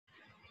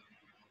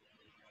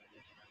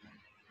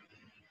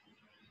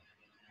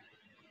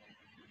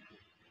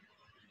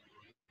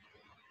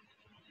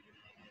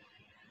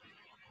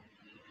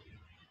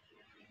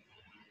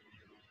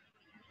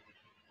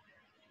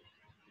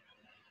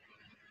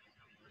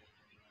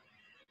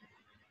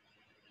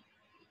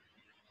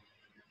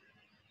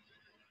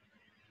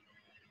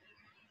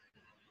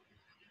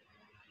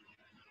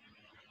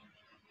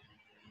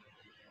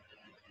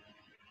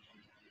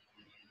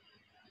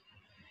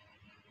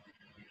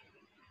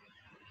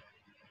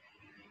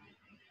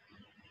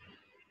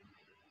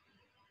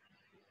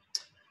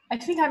I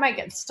think I might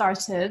get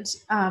started.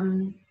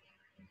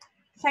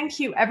 Thank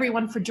you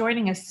everyone for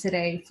joining us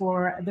today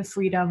for the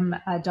Freedom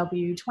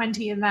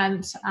W20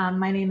 event.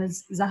 My name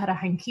is Zahra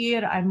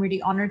Hankir. I'm really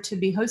honored to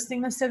be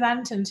hosting this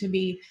event and to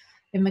be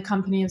in the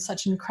company of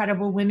such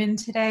incredible women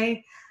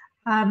today.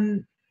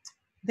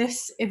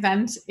 This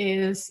event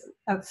is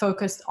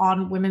focused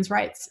on women's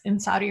rights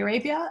in Saudi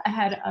Arabia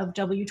ahead of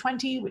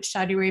W20, which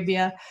Saudi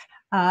Arabia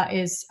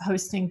is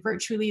hosting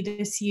virtually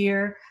this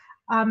year.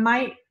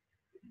 My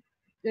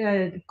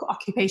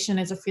occupation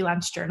is a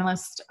freelance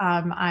journalist.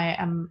 I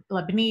am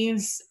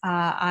Lebanese.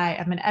 I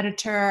am an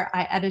editor.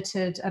 I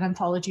edited an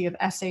anthology of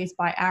essays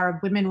by Arab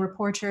women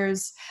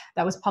reporters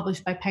that was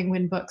published by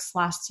Penguin Books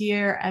last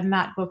year. And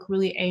that book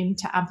really aimed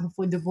to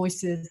amplify the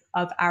voices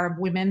of Arab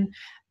women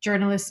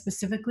journalists,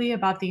 specifically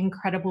about the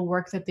incredible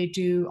work that they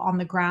do on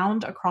the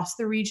ground across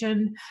the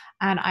region.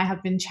 And I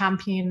have been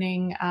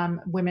championing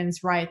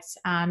women's rights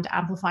and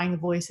amplifying the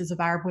voices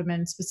of Arab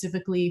women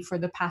specifically for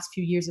the past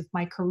few years of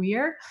my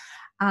career.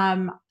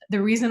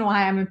 The reason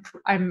why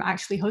I'm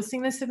actually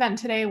hosting this event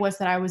today was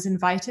that I was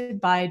invited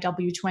by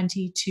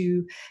W20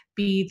 to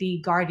be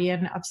the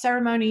guardian of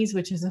ceremonies,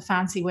 which is a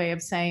fancy way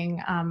of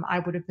saying I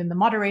would have been the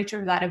moderator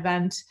of that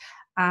event.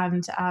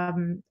 And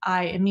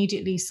I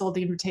immediately saw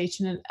the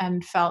invitation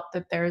and felt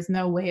that there is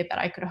no way that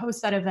I could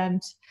host that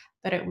event,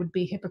 that it would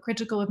be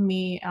hypocritical of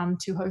me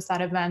to host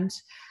that event,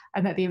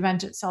 and that the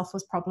event itself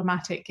was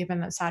problematic given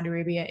that Saudi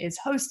Arabia is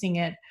hosting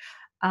it.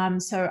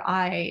 So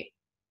I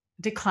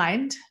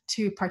declined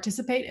to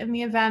participate in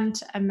the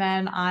event, and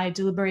then I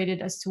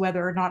deliberated as to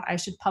whether or not I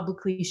should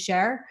publicly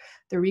share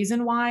the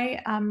reason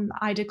why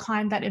I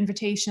declined that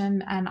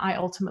invitation, and I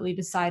ultimately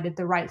decided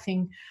the right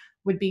thing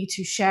would be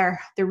to share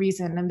the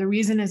reason. And the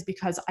reason is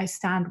because I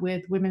stand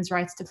with women's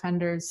rights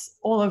defenders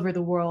all over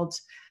the world,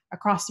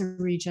 across the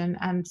region,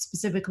 and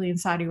specifically in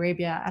Saudi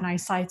Arabia. And I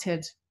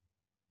cited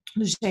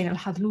Lina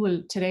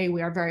Alhathloul. Today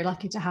we are very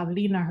lucky to have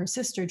Lina, her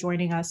sister,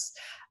 joining us.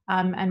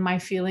 And my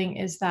feeling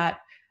is that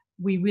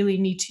we really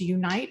need to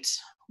unite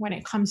when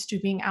it comes to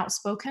being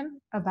outspoken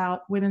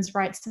about women's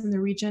rights in the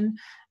region.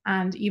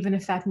 And even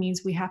if that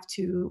means we have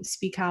to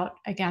speak out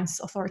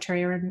against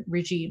authoritarian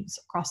regimes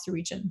across the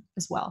region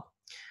as well.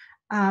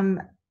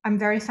 I'm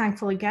very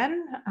thankful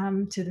again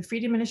to the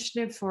Freedom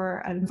Initiative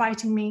for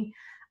inviting me.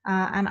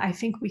 And I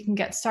think we can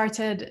get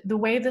started. The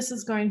way this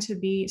is going to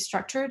be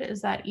structured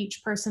is that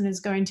each person is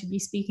going to be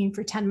speaking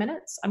for 10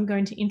 minutes. I'm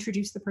going to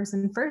introduce the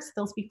person first.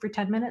 They'll speak for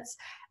 10 minutes.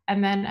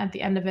 And then at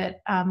the end of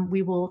it,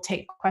 we will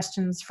take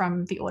questions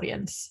from the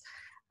audience.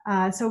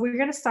 So we're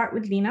going to start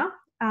with Lina,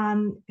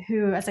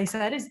 who, as I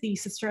said, is the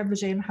sister of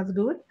Lina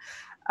Alhathloul.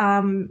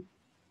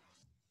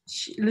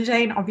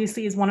 Lina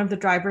obviously is one of the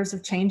drivers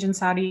of change in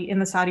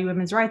the Saudi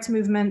women's rights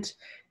movement.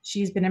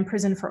 She's been in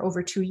prison for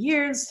over 2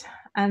 years,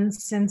 and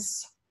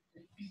since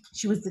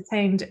she was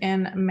detained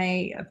in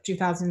May of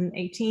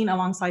 2018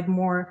 alongside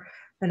more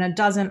than a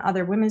dozen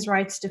other women's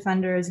rights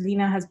defenders,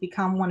 Lina has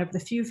become one of the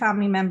few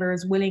family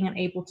members willing and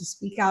able to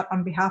speak out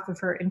on behalf of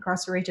her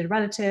incarcerated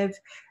relative.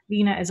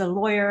 Lina is a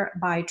lawyer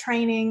by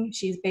training.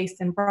 She's based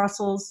in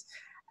Brussels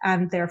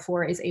and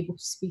therefore is able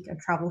to speak and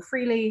travel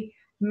freely.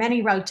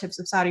 Many relatives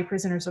of Saudi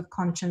prisoners of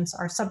conscience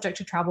are subject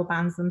to travel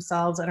bans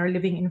themselves and are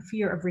living in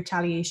fear of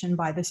retaliation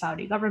by the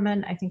Saudi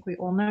government. I think we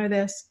all know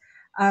this.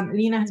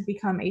 Lina has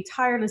become a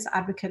tireless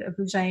advocate of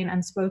Lina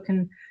and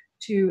spoken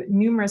to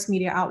numerous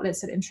media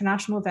outlets at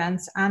international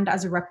events and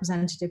as a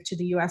representative to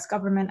the US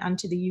government and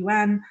to the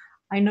UN.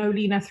 I know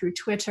Lina through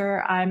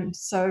Twitter. I'm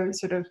so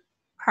sort of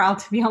proud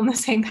to be on the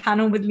same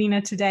panel with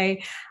Lina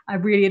today. I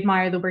really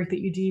admire the work that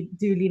you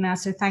do, Lina,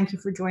 so thank you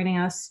for joining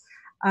us.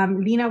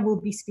 Lina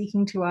will be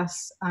speaking to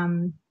us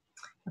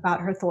about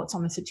her thoughts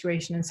on the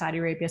situation in Saudi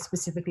Arabia,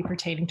 specifically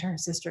pertaining to her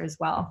sister as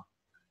well.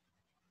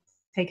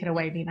 Take it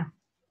away, Lina.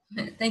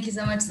 Thank you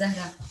so much,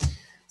 Zahra.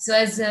 So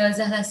as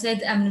Zahra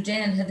said, I'm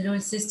Lina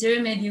Alhathloul's sister.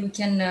 Maybe we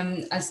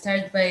can I'll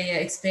start by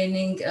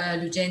explaining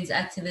Lina's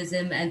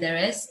activism and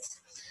arrest.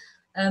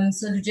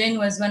 So Lina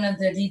was one of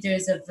the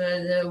leaders of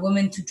the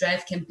Women to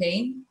Drive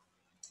campaign.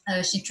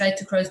 She tried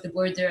to cross the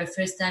border a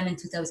first time in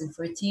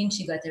 2014.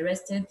 She got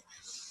arrested.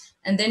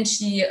 And then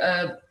she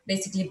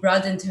basically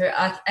broadened her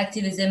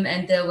activism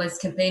and was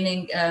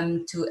campaigning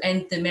to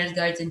end the male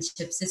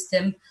guardianship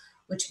system,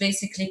 which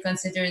basically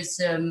considers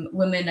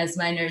women as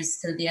minors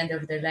till the end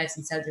of their lives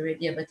in Saudi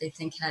Arabia. But I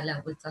think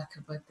Hala will talk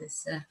about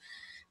this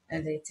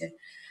later.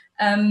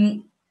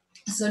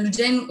 So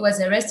Lina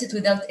was arrested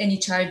without any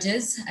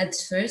charges at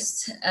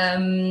first.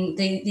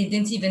 They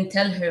didn't even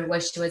tell her why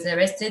she was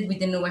arrested. We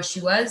didn't know where she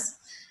was.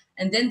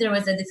 And then there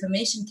was a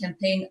defamation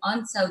campaign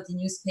on Saudi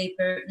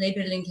newspaper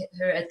labeling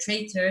her a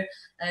traitor,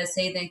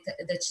 saying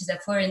that she's a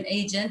foreign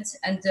agent,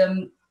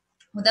 and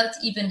without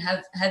even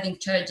having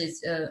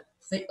charges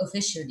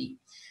officially.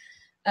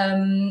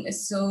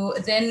 So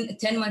then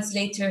 10 months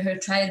later, her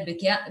trial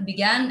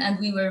began, and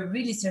we were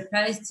really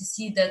surprised to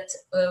see that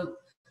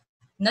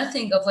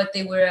nothing of what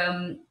they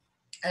were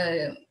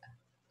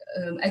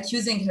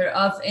accusing her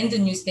of in the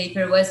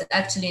newspaper was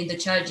actually in the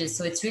charges.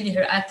 So it's really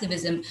her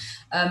activism.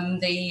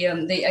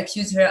 They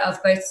accuse her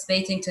of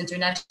participating to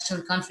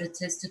international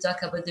conferences to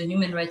talk about the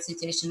human rights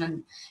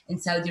situation in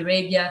Saudi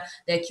Arabia.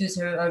 They accuse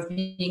her of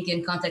being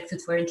in contact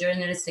with foreign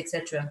journalists,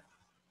 etc.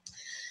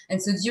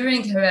 And so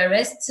during her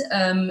arrest,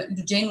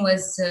 Lujain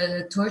was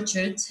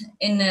tortured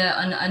in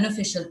an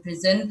unofficial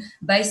prison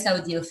by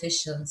Saudi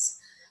officials.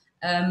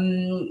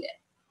 And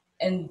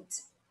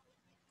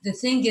the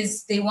thing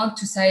is, they want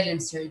to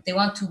silence her, they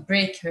want to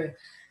break her.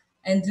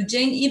 And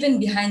Lujain, even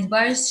behind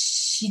bars,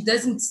 she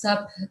doesn't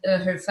stop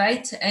her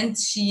fight. And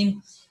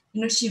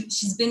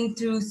she's been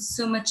through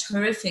so much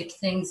horrific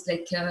things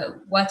like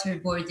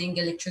waterboarding,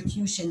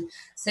 electrocution,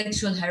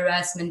 sexual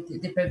harassment,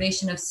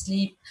 deprivation of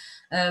sleep,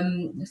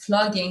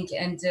 flogging,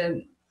 and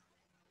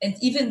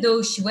even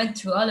though she went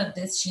through all of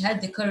this, she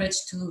had the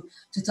courage to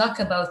talk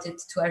about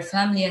it to our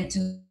family and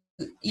to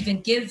even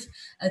give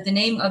the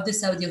name of the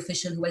Saudi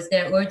official who was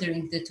there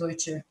ordering the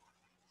torture.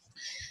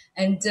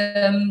 And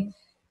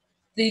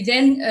they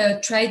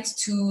then tried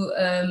to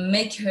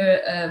make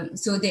her,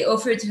 so they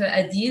offered her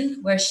a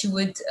deal where she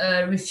would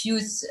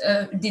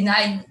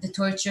deny the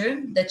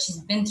torture that she's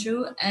been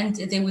through, and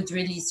they would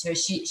release her.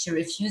 She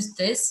refused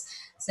this,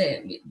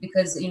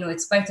 because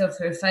it's part of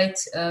her fight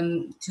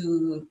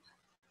to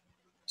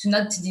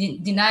not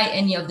deny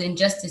any of the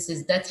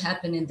injustices that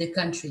happen in the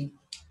country.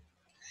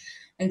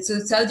 And so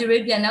Saudi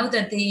Arabia, now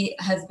that they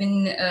have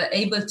been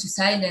able to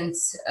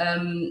silence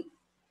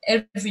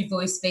every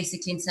voice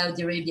basically in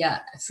Saudi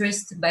Arabia,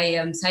 first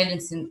by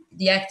silencing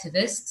the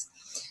activists,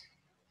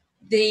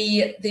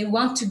 they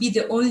want to be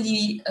the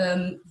only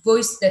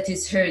voice that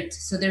is heard.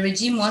 So the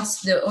regime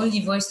wants the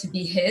only voice to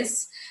be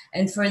his.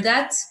 And for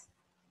that,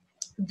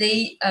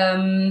 they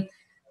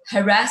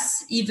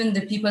harass even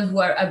the people who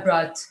are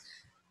abroad.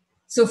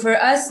 So for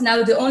us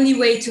now, the only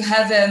way to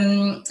have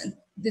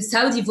the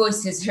Saudi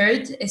voices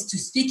heard is to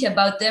speak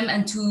about them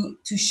and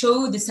to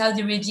show the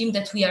Saudi regime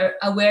that we are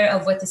aware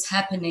of what is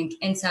happening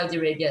in Saudi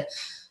Arabia.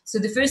 So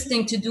the first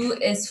thing to do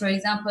is, for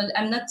example,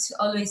 I'm not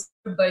always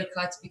for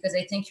boycott, because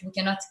I think we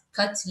cannot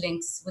cut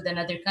links with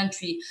another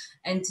country,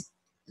 and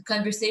the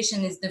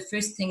conversation is the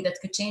first thing that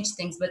could change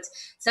things. But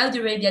Saudi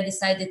Arabia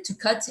decided to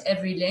cut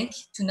every link,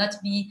 to not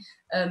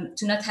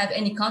have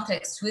any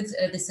contacts with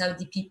the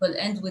Saudi people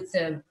and with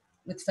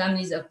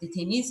families of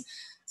detainees.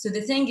 So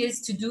the thing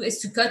is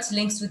to cut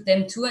links with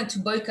them too, and to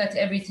boycott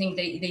everything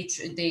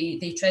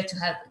they try to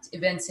have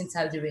events in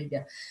Saudi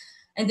Arabia.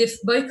 And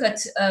if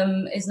boycott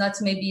is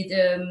not maybe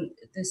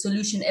the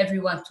solution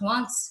everyone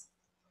wants,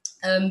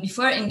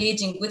 before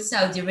engaging with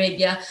Saudi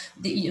Arabia,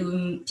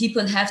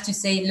 people have to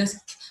say, look,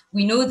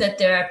 we know that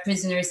there are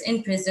prisoners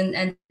in prison,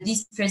 and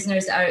these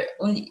prisoners are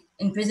only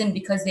in prison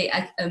because they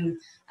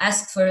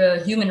ask for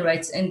human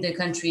rights in the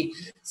country.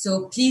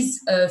 So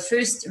please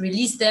first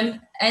release them,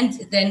 and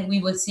then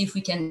we will see if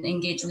we can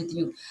engage with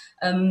you.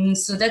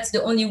 So that's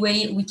the only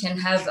way we can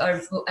have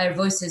our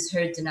voices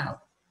heard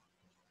now.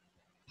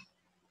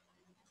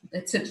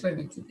 That's it for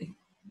me today.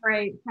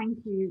 Great, thank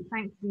you.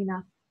 Thanks,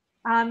 Lina.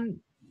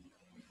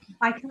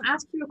 I can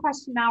ask you a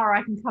question now, or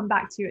I can come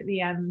back to you at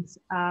the end.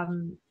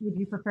 Would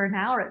you prefer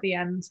now or at the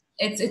end?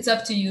 It's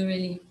up to you,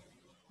 really.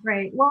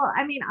 Great. Well,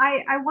 I mean,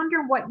 I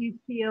wonder what you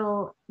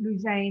feel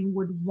Lujain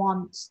would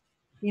want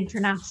the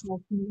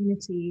international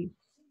community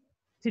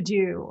to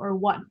do, or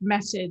what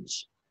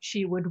message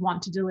she would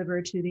want to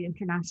deliver to the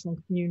international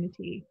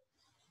community.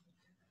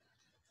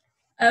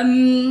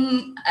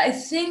 I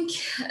think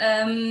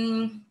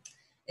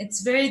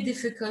it's very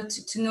difficult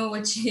to know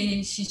what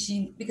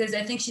she because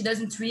I think she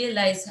doesn't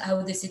realize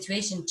how the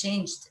situation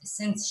changed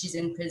since she's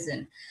in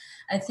prison.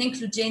 I think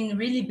Lujain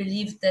really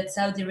believed that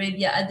Saudi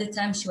Arabia, at the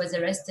time she was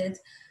arrested,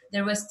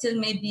 there was still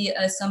maybe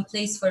some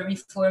place for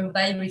reform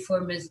by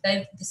reformers,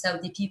 by the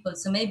Saudi people.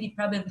 So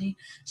probably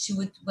she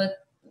would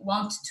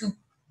want to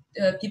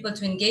people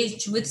to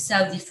engage with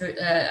Saudi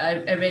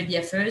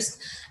Arabia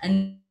first,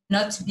 and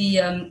not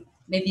be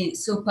maybe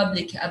so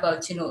public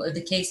about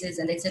the cases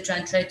and etc.,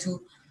 and try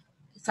to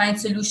find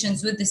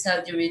solutions with the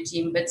Saudi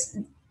regime. But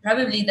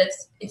probably that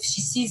if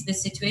she sees the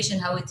situation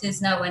how it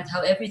is now, and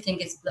how everything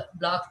is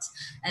blocked,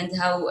 and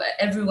how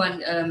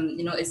everyone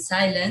is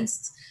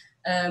silenced,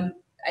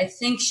 I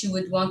think she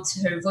would want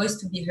her voice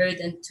to be heard,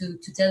 and to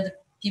tell the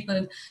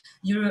people,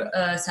 you're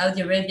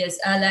Saudi Arabia's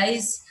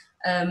allies.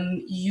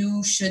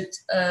 You should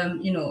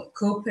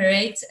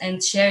cooperate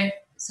and share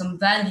some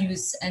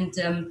values, and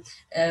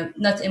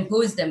not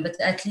impose them, but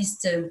at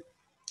least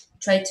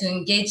try to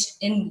engage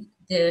in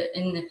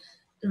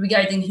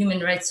regarding human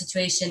rights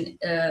situation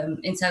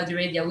in Saudi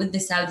Arabia with the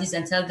Saudis,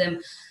 and tell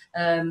them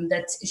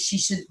that she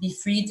should be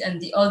freed,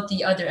 and all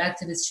the other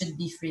activists should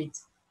be freed,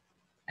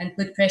 and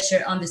put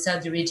pressure on the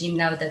Saudi regime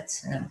now that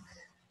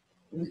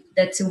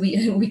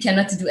we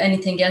cannot do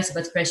anything else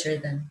but pressure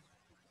them.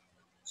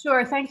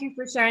 Sure, thank you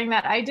for sharing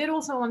that. I did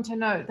also want to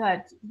note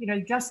that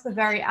just the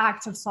very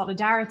act of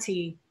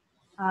solidarity,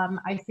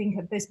 I think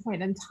at this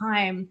point in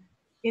time,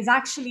 is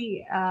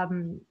actually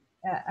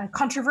a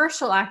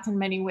controversial act in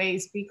many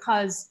ways,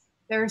 because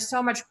there is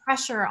so much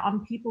pressure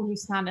on people who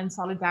stand in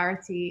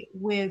solidarity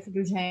with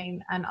Lujain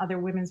and other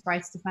women's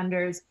rights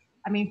defenders.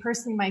 I mean,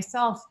 personally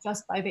myself,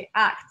 just by the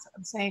act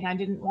of saying I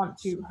didn't want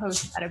to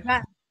host that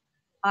event,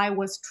 I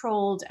was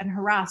trolled and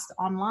harassed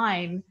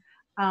online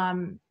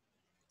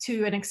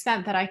to an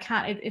extent that I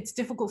can't, it's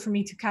difficult for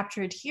me to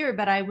capture it here,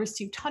 but I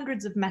received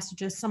hundreds of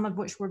messages, some of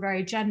which were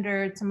very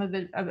gendered, some of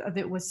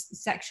it was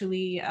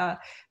sexually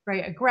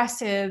very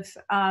aggressive.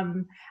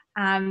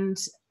 And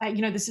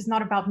this is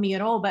not about me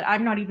at all, but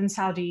I'm not even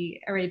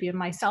Saudi Arabian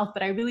myself,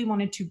 but I really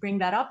wanted to bring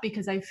that up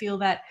because I feel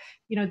that,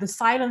 the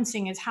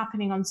silencing is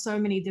happening on so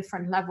many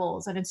different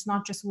levels, and it's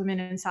not just women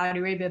in Saudi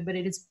Arabia, but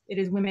it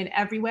is women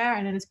everywhere,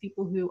 and it is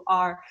people who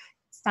are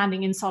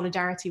standing in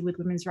solidarity with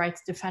women's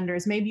rights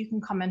defenders. Maybe you can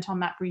comment on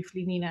that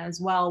briefly, Nina,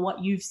 as well,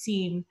 what you've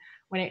seen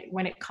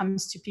when it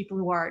comes to people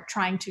who are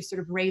trying to sort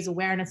of raise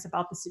awareness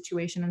about the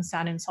situation and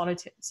stand in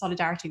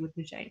solidarity with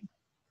Lujain.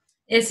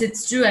 Yes,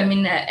 it's true. I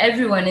mean,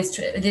 everyone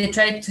they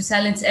try to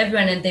silence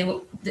everyone, and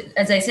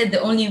as I said,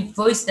 the only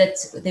voice that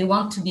they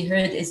want to be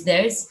heard is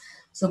theirs.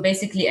 So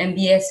basically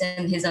MBS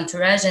and his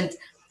entourage, and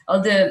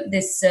all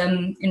this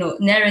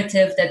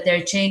narrative that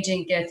they're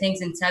changing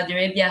things in Saudi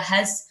Arabia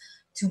has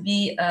to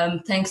be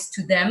thanks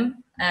to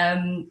them.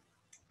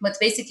 But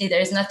basically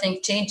there is nothing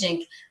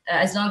changing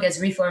as long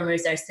as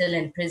reformers are still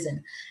in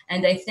prison.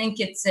 And I think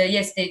it's,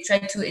 yes, they try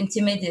to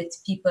intimidate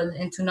people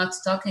into not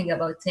talking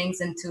about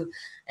things and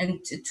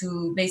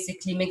to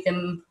basically make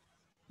them,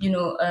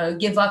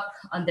 give up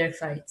on their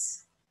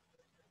fights.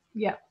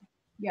 Yeah.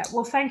 Yeah,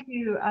 well, thank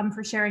you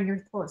for sharing your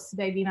thoughts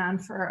today, Lina,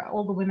 and for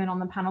all the women on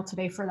the panel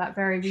today. For that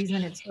very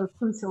reason, it's so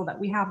crucial that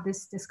we have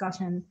this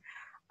discussion.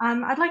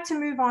 I'd like to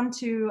move on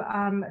to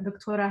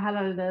Dr.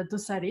 Hala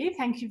Dosari.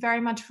 Thank you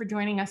very much for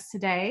joining us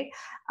today.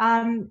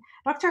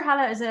 Dr.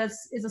 Hala is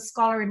a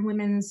scholar in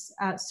women's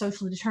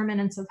social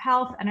determinants of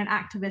health and an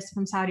activist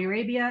from Saudi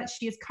Arabia.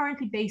 She is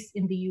currently based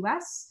in the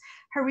US.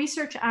 Her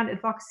research and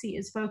advocacy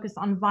is focused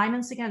on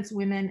violence against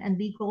women and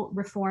legal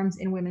reforms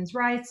in women's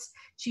rights.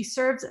 She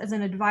serves as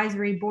an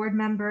advisory board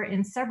member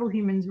in several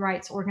human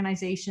rights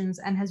organizations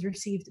and has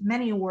received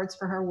many awards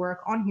for her work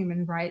on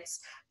human rights,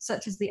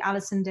 such as the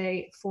Alison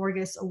Day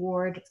Forgas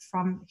Award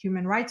from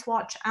Human Rights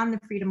Watch and the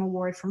Freedom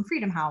Award from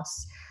Freedom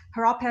House.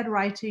 Her op-ed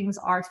writings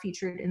are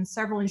featured in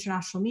several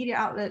international media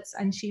outlets,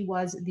 and she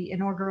was the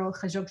inaugural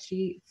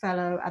Khashoggi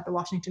Fellow at the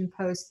Washington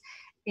Post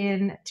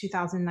in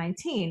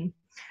 2019.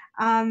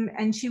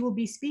 And she will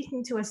be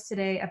speaking to us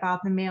today about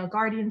the male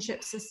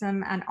guardianship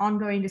system and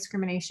ongoing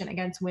discrimination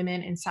against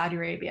women in Saudi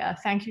Arabia.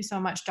 Thank you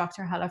so much,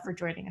 Dr. Hala, for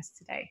joining us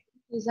today.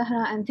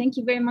 Zahra, and thank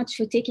you very much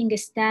for taking a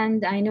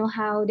stand. I know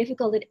how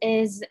difficult it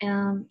is,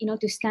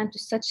 to stand to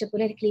such a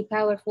politically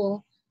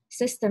powerful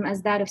system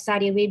as that of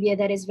Saudi Arabia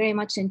that is very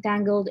much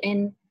entangled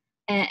in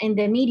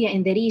the media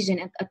in the region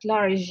at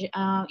large,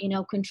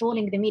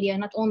 controlling the media,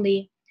 not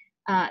only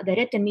the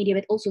written media,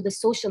 but also the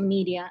social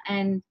media,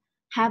 and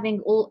having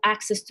all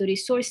access to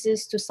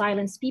resources to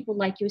silence people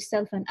like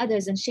yourself and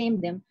others and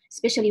shame them,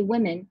 especially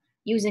women,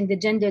 using the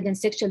gendered and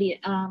sexually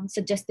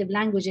suggestive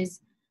languages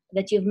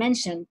that you've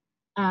mentioned.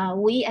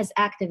 We as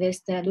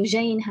activists,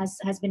 Lujain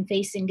has been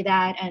facing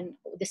that, and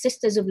the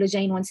sisters of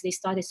Lujain, once they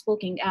started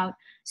speaking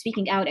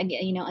out,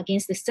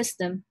 against the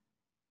system,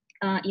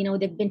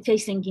 they've been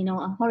facing,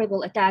 a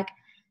horrible attack,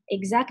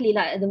 exactly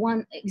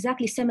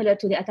similar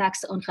to the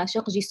attacks on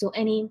Khashoggi. So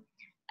any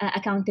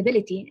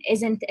accountability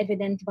isn't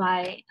evident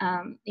by,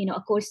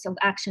 a course of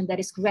action that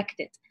is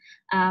corrected.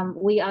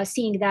 We are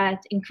seeing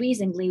that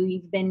increasingly.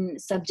 We've been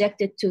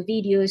subjected to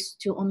videos,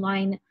 to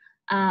online,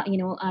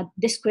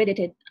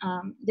 discrediting,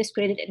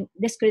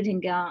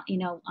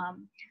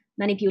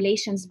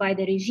 manipulations by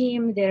the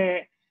regime.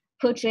 They're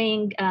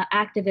portraying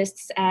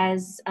activists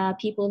as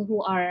people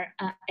who are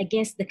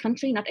against the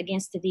country, not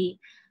against the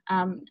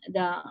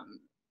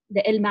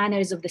ill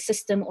manners of the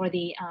system or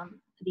the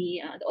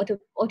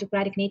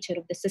autocratic nature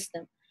of the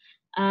system.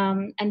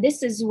 And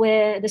this is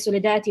where the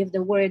solidarity of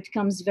the word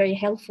comes very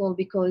helpful,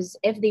 because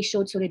if they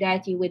showed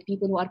solidarity with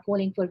people who are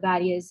calling for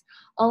values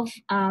of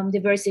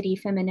diversity,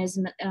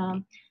 feminism,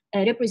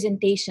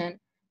 representation,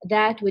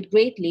 that would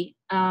greatly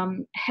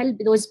help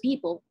those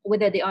people,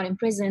 whether they are in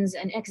prisons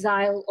and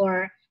exile,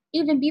 or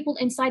even people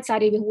inside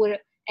Saudi Arabia who were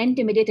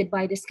intimidated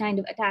by this kind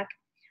of attack,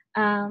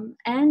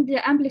 and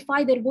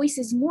amplify their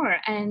voices more,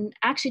 and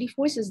actually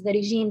forces the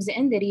regimes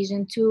in the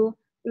region to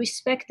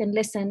respect and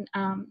listen,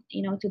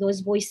 to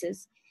those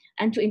voices,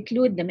 and to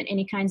include them in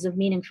any kinds of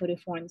meaningful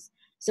reforms.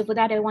 So for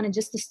that, I wanted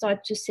just to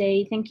start to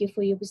say thank you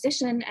for your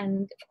position,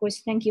 and of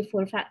course, thank you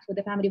for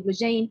the family of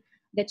Lujain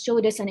that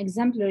showed us an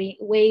exemplary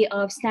way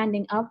of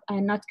standing up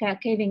and not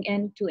caving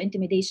in to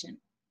intimidation.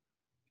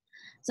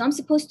 So I'm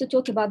supposed to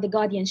talk about the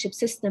guardianship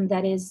system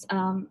that is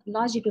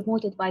largely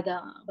promoted by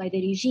the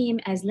regime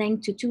as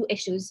linked to two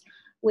issues,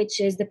 which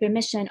is the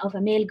permission of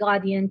a male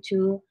guardian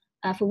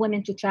for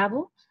women to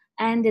travel,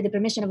 and the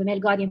permission of a male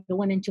guardian for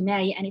women to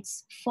marry. And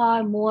it's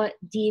far more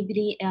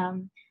deeply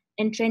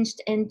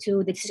entrenched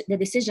into the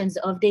decisions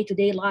of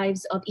day-to-day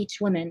lives of each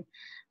woman.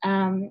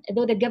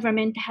 Though the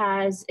government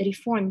has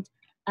reformed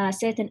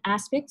certain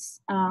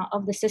aspects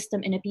of the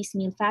system in a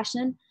piecemeal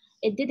fashion.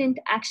 It didn't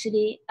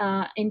actually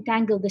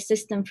entangle the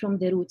system from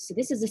the roots. So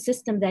this is a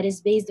system that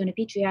is based on a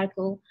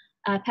patriarchal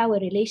power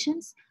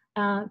relations.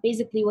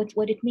 Basically,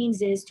 what it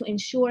means is to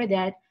ensure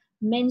that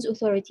men's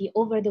authority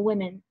over the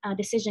women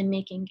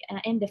decision-making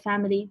in the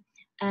family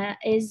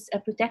is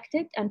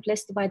protected and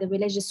blessed by the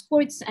religious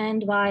courts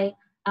and by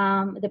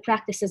the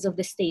practices of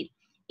the state.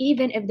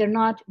 Even if they're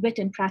not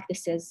written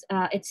practices,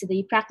 it's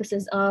the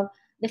practices of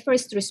the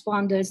first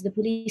responders, the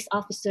police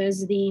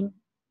officers, the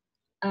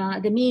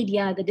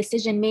media, the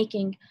decision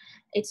making.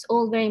 It's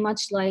all very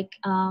much like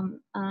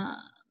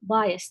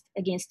biased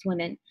against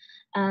women.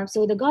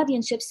 So the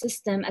guardianship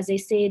system, as I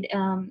said,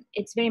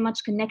 it's very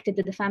much connected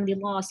to the family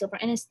law. So for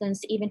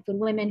instance, even for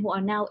women who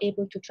are now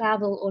able to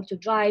travel or to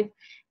drive,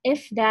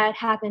 if that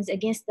happens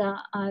against the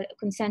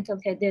consent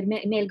of their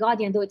male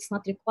guardian, though it's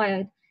not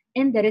required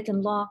in the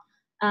written law,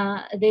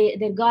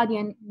 their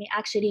guardian may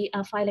actually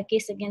file a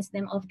case against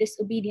them of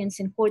disobedience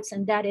in courts,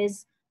 and that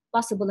is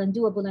possible and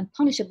doable and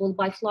punishable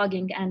by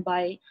flogging and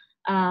by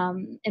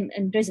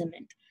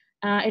imprisonment.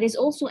 It is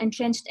also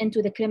entrenched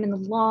into the criminal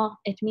law.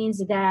 It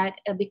means that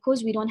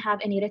because we don't have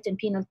any written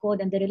penal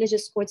code and the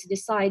religious courts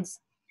decides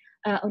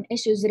on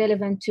issues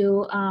relevant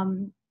to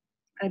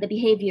the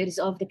behaviors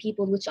of the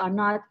people which are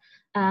not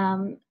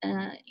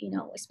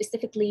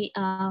specifically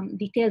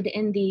detailed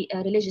in the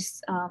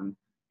religious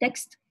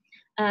text,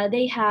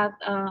 they have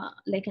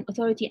like an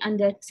authority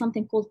under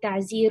something called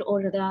ta'zir,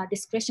 or the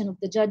discretion of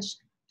the judge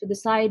to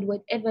decide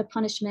whatever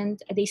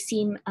punishment they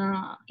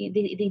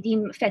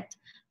deem fit.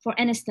 For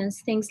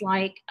instance, things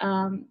like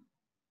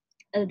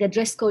the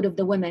dress code of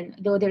the women,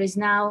 though there is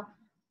now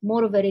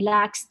more of a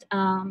relaxed,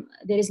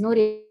 there is no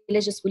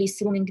religious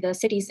police roaming the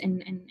cities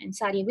in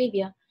Saudi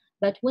Arabia,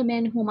 but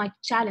women who might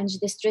challenge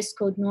this dress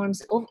code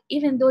norms,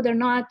 even though they're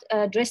not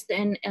dressed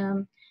in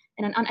an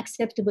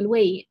unacceptable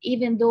way,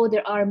 even though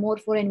there are more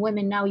foreign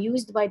women now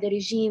used by the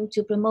regime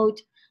to promote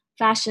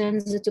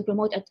fashions, to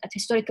promote at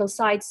historical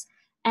sites,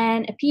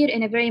 and appear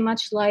in a very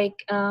much like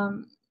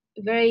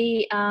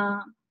very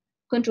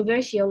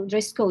controversial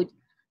dress code.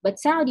 But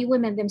Saudi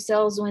women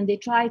themselves, when they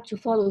try to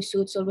follow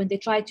suits or when they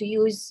try to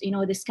use,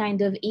 this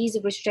kind of ease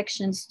of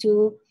restrictions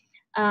to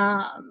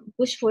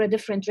push for a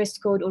different dress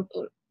code, or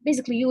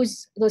basically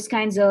use those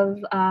kinds of,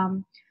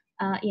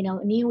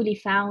 newly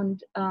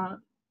found,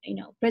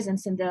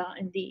 presence in the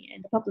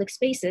public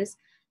spaces,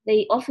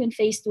 they often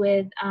faced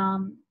with,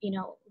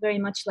 very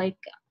much like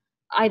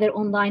either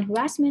online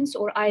harassments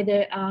or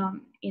either,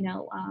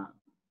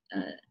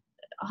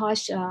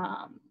 harsh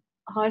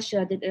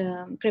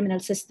criminal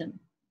system.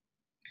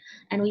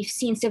 And we've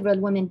seen several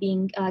women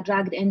being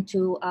dragged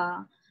into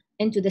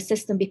the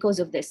system because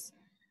of this.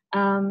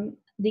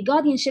 The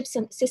guardianship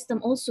system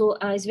also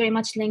is very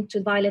much linked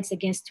to violence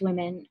against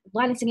women.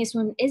 Violence against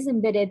women is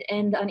embedded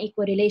in the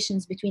unequal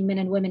relations between men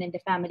and women in the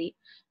family,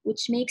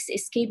 which makes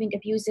escaping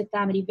abusive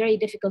family very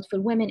difficult for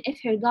women if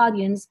her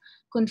guardians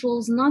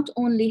controls not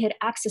only her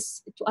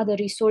access to other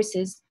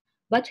resources,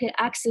 but her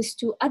access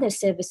to other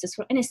services.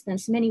 For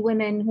instance, many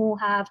women who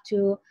have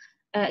to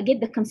get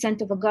the consent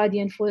of a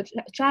guardian for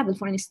travel,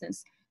 for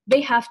instance,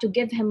 they have to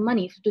give him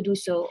money to do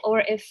so.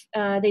 Or if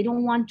they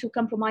don't want to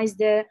compromise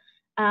their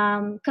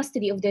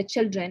custody of their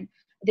children,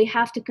 they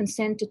have to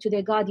consent to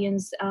their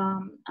guardian's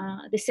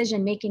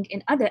decision making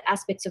in other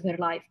aspects of her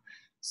life.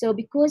 So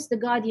because the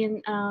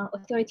guardian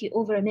authority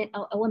over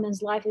a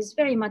woman's life is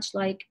very much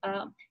like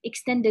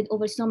extended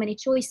over so many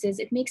choices,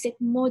 it makes it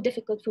more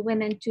difficult for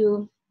women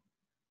to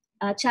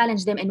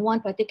challenge them in one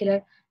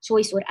particular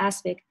choice or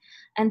aspect.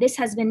 And this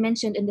has been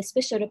mentioned in the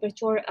special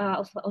rapporteur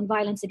on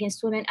violence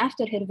against women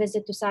after her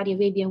visit to Saudi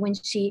Arabia, when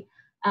she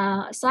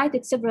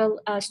cited several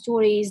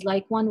stories,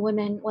 like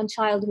one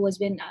child who has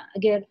been a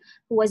girl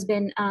who has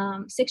been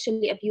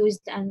sexually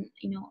abused and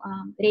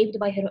raped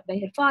by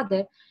her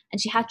father,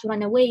 and she had to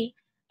run away.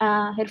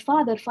 Her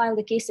father filed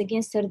a case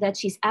against her that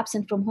she's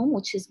absent from home,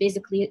 which is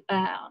basically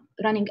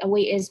running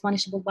away is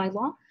punishable by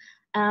law.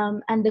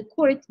 And the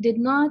court did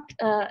not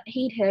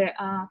heed her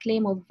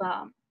claim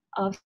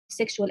of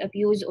sexual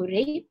abuse or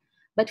rape,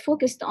 but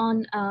focused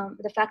on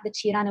the fact that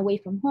she ran away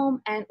from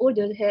home and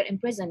ordered her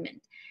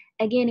imprisonment.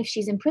 Again, if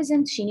she's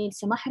imprisoned, she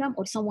needs a mahram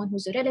or someone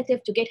who's a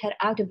relative to get her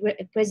out of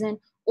prison,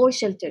 or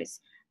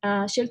shelters.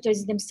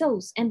 Shelters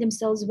themselves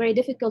very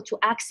difficult to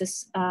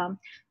access.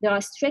 There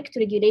are strict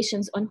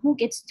regulations on who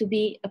gets to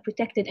be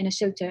protected in a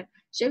shelter.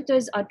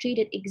 Shelters are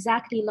treated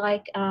exactly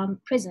like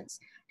prisons,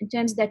 in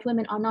terms that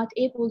women are not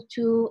able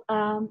to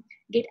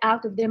get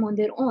out of them on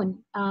their own,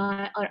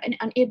 are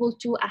unable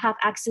to have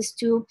access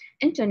to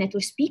internet or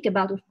speak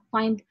about or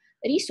find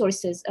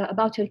resources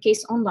about her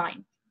case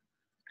online.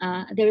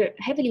 They're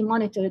heavily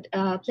monitored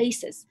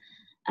places.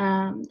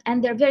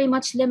 And they're very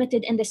much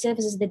limited in the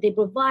services that they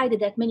provide,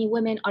 that many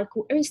women are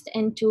coerced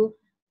into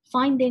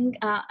finding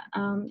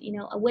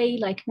a way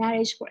like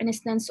marriage, for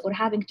instance, or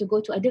having to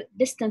go to a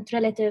distant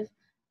relative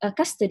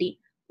custody.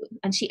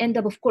 And she ended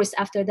up, of course,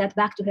 after that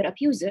back to her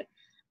abuser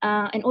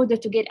in order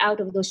to get out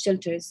of those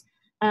shelters.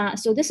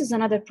 So this is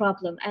another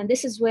problem. And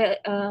this is where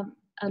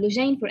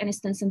Lujain, for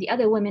instance, and the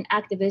other women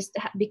activists,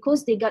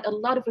 because they got a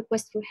lot of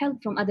requests for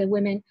help from other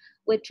women,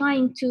 were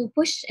trying to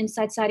push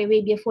inside Saudi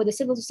Arabia for the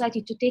civil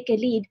society to take a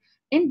lead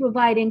in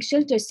providing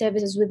shelter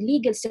services with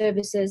legal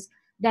services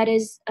that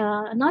is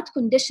not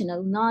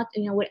conditional, not,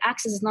 where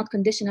access is not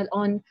conditional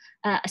on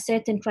a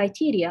certain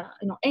criteria.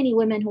 Any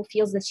woman who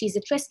feels that she's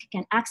at risk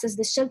can access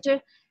the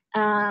shelter.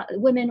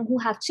 Women who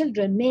have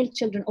children, male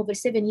children over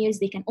 7 years,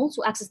 they can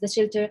also access the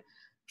shelter.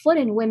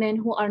 Foreign women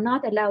who are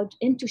not allowed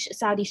into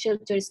Saudi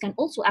shelters can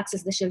also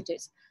access the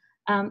shelters.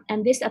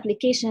 And this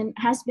application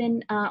has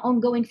been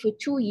ongoing for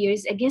 2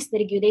 years against the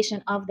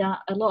regulation of the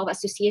law of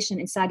association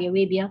in Saudi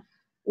Arabia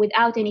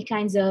without any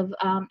kinds of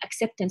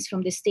acceptance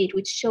from the state,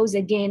 which shows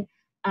again,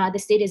 the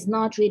state is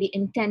not really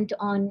intent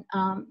on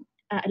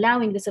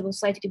allowing the civil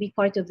society to be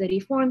part of the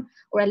reform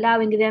or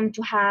allowing them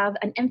to have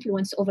an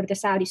influence over the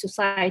Saudi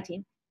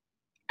society.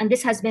 And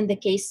this has been the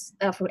case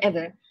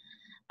forever.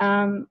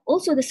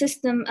 Also, the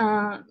system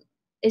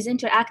is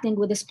interacting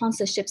with the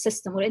sponsorship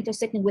system or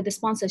intersecting with the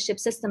sponsorship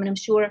system. And I'm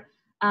sure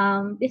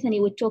Bethany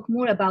would talk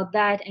more about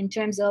that in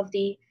terms of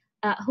the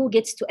who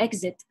gets to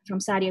exit from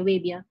Saudi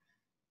Arabia.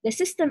 The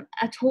system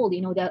at whole,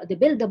 the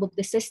buildup of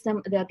the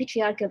system, the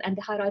patriarchal and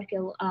the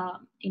hierarchical,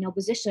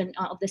 position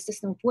of the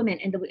system of women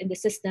in the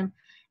system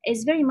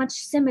is very much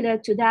similar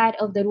to that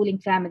of the ruling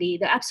family,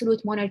 the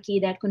absolute monarchy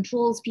that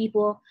controls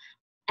people,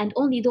 and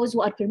only those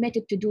who are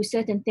permitted to do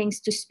certain things,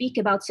 to speak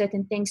about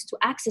certain things, to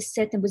access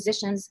certain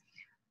positions,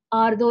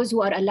 are those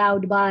who are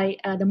allowed by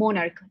the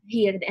monarch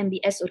here, the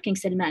MBS or King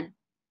Salman.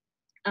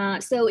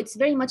 So it's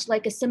very much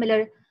like a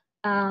similar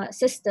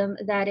system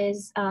that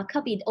is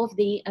copied of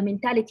the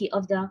mentality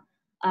of the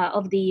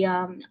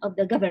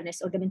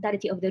governance or the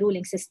mentality of the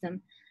ruling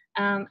system.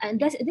 And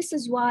this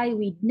is why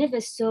we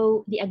never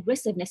saw the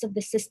aggressiveness of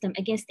the system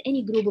against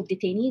any group of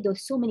detainees. There are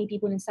so many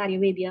people in Saudi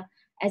Arabia,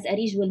 as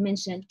Areej will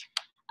mention.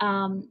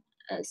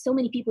 So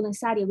many people in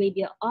Saudi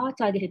Arabia are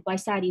targeted by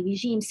Saudi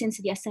regime since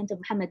the ascent of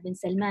Mohammed bin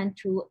Salman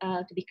to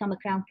become a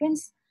crown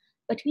prince.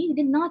 But we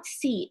did not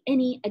see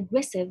any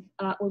aggressive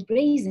or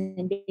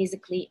brazen,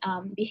 basically,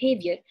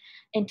 behavior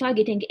in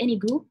targeting any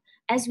group,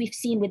 as we've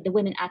seen with the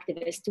women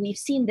activists. We've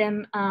seen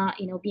them,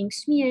 being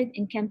smeared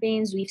in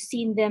campaigns. We've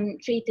seen them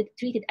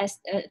treated as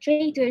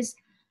traitors,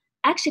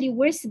 actually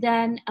worse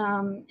than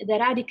the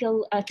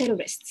radical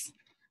terrorists.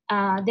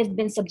 They've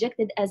been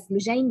subjected, as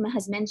Lujain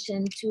has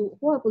mentioned, to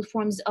horrible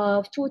forms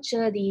of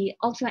torture, the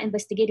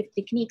ultra-investigative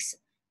techniques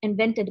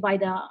invented by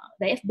the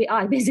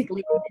FBI,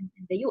 basically,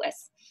 in the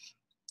US.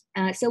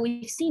 So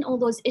we've seen all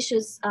those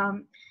issues,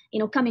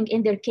 coming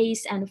in their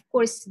case. And of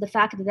course, the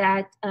fact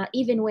that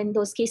even when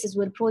those cases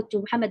were brought to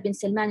Mohammed bin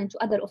Salman and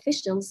to other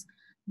officials,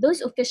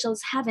 those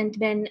officials haven't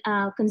been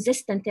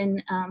consistent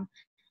in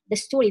the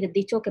story that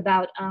they talk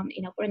about.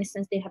 For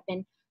instance, they have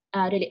been,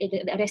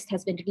 the arrest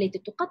has been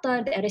related to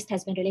Qatar, the arrest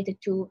has been related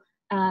to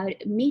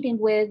meeting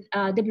with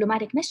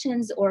diplomatic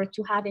missions or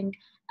to having,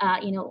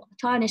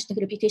 tarnished the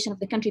reputation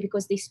of the country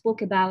because they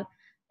spoke about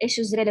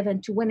issues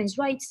relevant to women's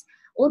rights,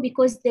 or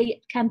because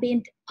they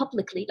campaigned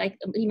publicly, like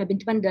Rima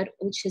bint Bandar,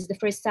 which is the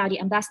first Saudi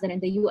ambassador in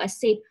the US,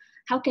 said,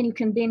 how can you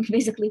campaign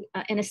basically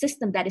in a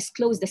system that is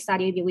closed as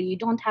Saudi Arabia, where you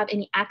don't have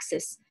any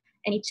access,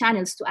 any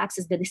channels to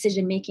access the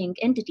decision-making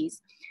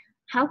entities?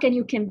 How can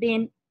you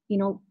campaign,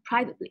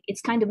 privately?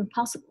 It's kind of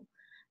impossible.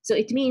 So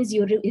it means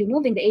you're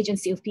removing the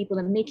agency of people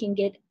and making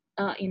it,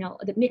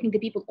 making the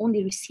people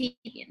only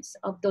recipients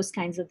of those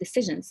kinds of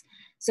decisions.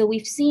 So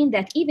we've seen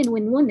that even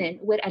when women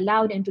were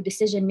allowed into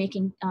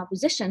decision-making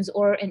positions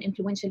or in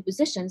influential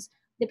positions,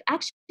 they've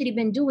actually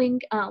been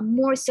doing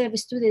more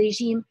service to the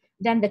regime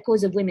than the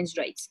cause of women's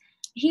rights.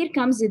 Here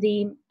comes a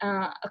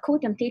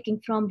quote I'm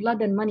taking from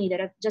Blood and Money that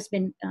I've just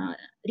been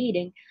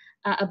reading,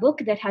 a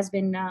book that has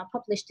been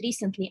published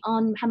recently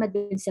on Mohammed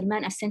bin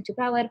Salman ascent to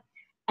power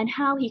and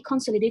how he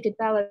consolidated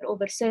power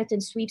over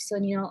certain sweeps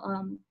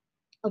on,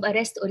 of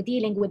arrest or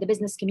dealing with the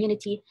business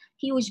community,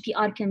 huge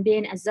PR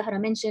campaign, as Zahra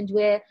mentioned,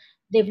 where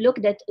they've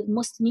looked at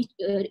most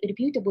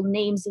reputable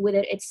names,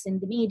 whether it's in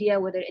the media,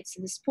 whether it's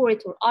in the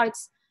sport or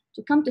arts,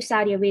 to come to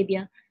Saudi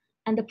Arabia.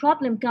 And the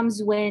problem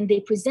comes when they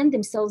present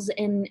themselves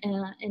in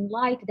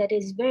light that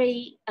is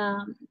very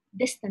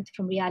distant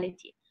from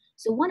reality.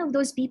 So one of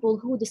those people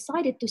who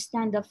decided to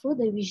stand up for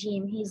the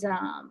regime, he's a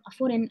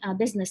foreign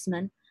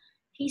businessman,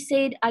 he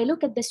said, I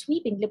look at the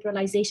sweeping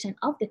liberalization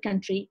of the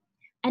country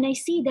and I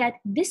see that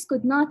this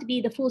could not be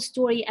the full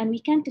story, and we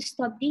can't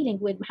stop dealing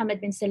with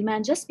Mohammed bin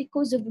Salman just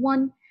because of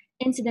one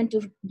incident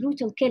of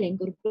brutal killing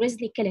or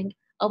grisly killing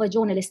of a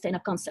journalist in a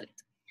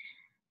consulate.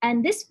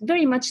 And this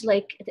very much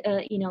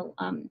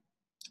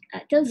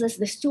tells us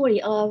the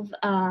story of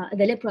the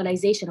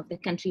liberalization of the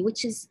country,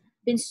 which has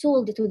been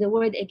sold to the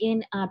world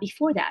again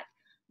before that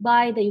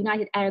by the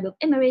United Arab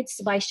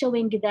Emirates, by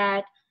showing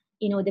that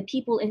the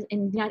people in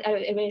the United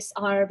Arab Emirates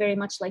are very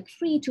much like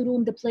free to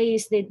roam the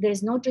place.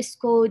 There's no dress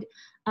code.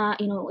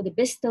 The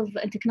best of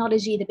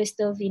technology, the best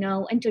of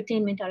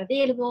entertainment are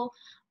available.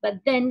 But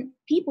then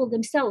people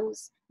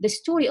themselves, the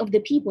story of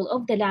the people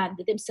of the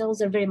land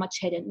themselves are very much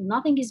hidden.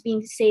 Nothing is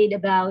being said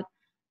about,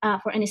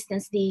 for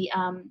instance, the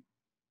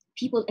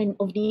people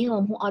of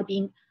Neom who are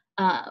being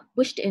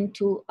pushed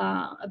into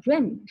a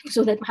brim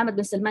so that Mohammed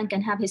bin Salman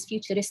can have his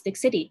futuristic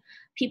city.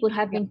 People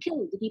have been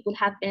killed. People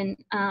have been,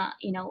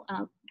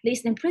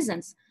 placed in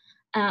prisons.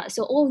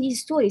 So all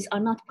these stories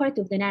are not part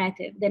of the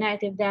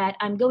narrative that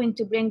I'm going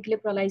to bring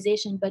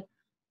liberalization, but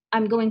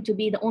I'm going to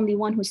be the only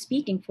one who's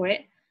speaking for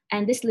it.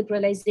 And this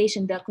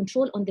liberalization, the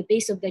control on the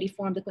base of the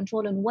reform, the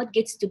control on what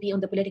gets to be on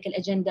the political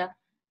agenda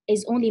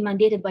is only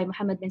mandated by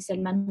Mohammed bin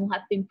Salman, who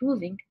have been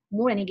proving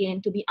more and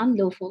again to be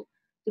unlawful,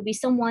 to be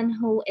someone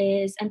who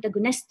is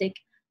antagonistic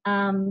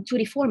to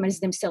reformers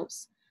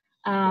themselves,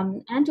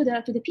 and to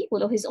the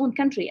people of his own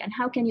country. And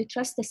how can you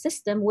trust a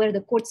system where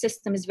the court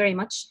system is very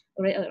much,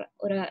 or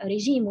a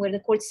regime where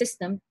the court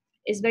system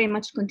is very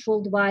much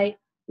controlled by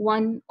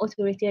one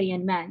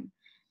authoritarian man?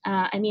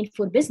 I mean,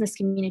 for business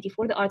community,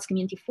 for the arts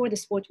community, for the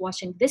sport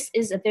washing, this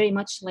is a very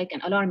much like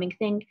an alarming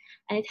thing.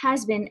 And it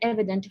has been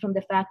evident from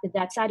the fact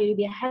that Saudi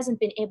Arabia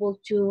hasn't been able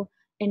to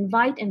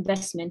invite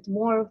investment.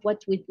 More of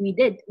what we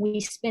did,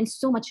 we spent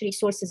so much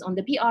resources on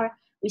the PR,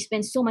 we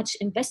spent so much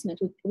investment,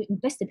 we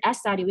invested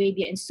as Saudi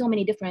Arabia in so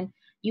many different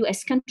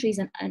US countries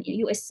and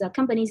US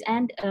companies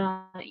and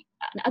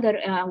other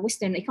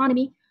Western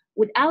economy,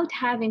 without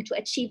having to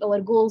achieve our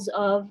goals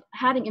of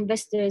having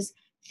investors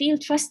feel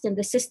trust in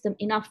the system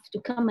enough to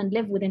come and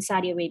live within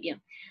Saudi Arabia.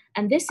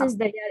 And this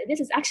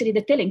is actually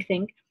the telling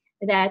thing,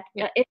 that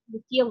if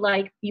you feel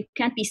like you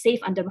can't be safe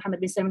under Mohammed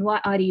bin Salman, why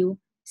are you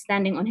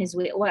standing on his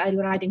way? Why are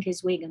you riding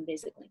his wagon,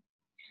 basically?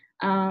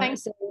 Thank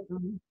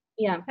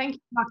you,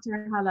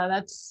 Dr. Hala.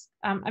 That's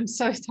I'm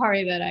so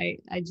sorry that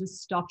I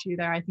just stopped you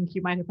there. I think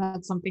you might have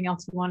had something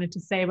else you wanted to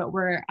say, but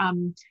we're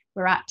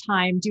at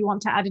time. Do you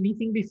want to add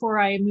anything before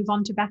I move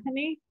on to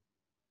Bethany?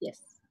 Yes,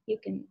 you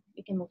can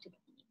move to Bethany.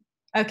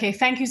 Okay,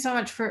 thank you so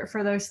much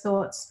for those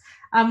thoughts.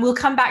 We'll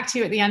come back to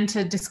you at the end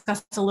to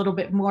discuss a little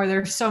bit more.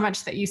 There's so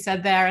much that you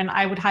said there, and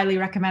I would highly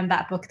recommend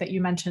that book that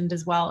you mentioned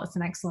as well. It's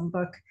an excellent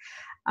book.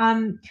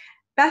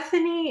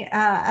 Bethany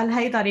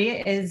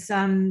Alhaidari is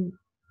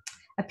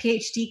a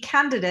PhD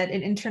candidate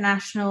in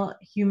international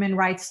human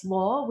rights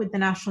law with the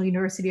National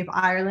University of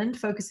Ireland,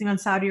 focusing on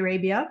Saudi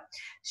Arabia.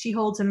 She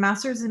holds a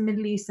master's in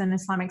Middle East and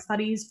Islamic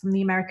Studies from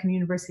the American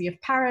University of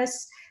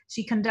Paris.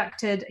 She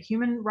conducted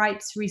human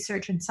rights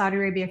research in Saudi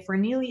Arabia for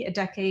nearly a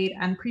decade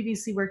and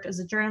previously worked as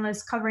a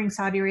journalist covering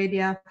Saudi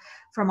Arabia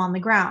from on the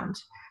ground.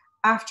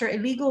 After a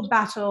legal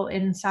battle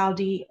in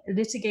Saudi,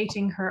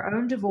 litigating her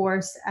own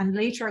divorce and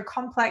later a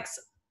complex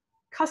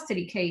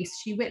custody case,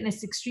 she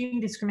witnessed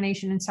extreme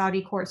discrimination in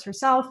Saudi courts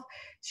herself.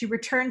 She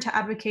returned to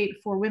advocate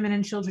for women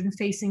and children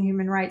facing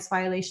human rights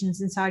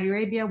violations in Saudi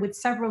Arabia with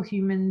several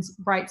human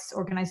rights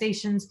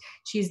organizations.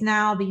 She is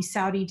now the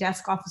Saudi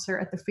desk officer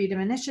at the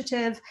Freedom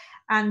Initiative,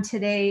 and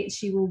today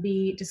she will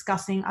be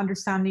discussing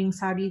understanding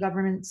Saudi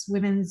government's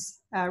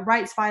women's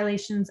rights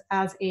violations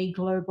as a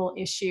global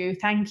issue.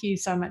 Thank you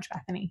so much,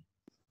 Bethany.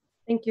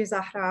 Thank you,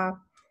 Zahra.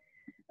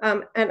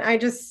 And I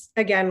just,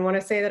 again, want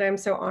to say that I'm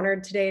so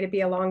honored today to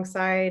be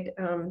alongside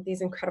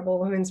these incredible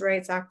women's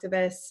rights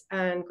activists,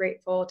 and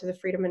grateful to the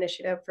Freedom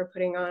Initiative for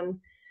putting on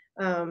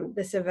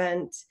this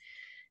event.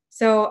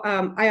 So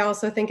I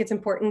also think it's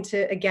important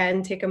to,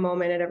 again, take a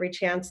moment at every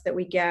chance that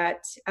we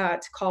get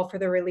to call for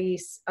the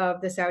release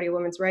of the Saudi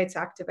women's rights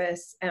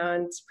activists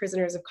and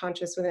prisoners of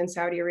conscience within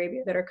Saudi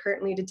Arabia that are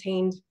currently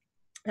detained,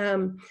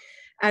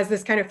 as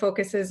this kind of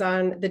focuses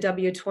on the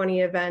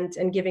W20 event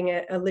and giving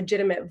a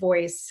legitimate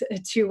voice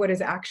to what is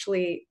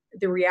actually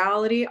the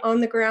reality on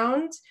the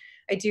ground.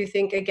 I do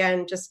think,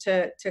 again, just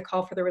to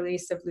call for the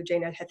release of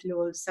Lina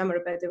Alhathloul, Samar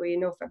Badawi,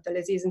 Nof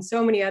Abdelaziz, and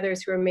so many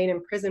others who remain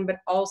in prison, but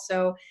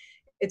also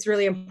it's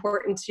really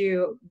important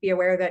to be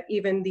aware that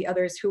even the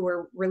others who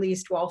were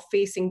released while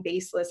facing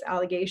baseless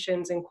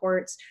allegations in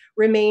courts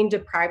remain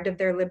deprived of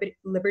their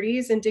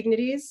liberties and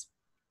dignities.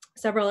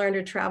 Several are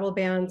under travel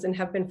bans and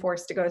have been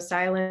forced to go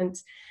silent.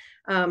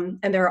 And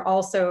there are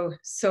also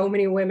so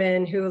many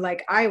women who,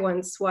 like I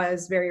once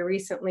was very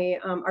recently,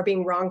 are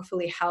being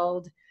wrongfully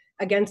held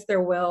against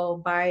their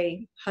will by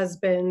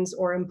husbands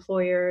or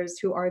employers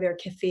who are their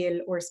kafil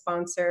or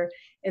sponsor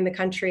in the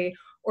country,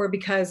 or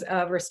because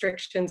of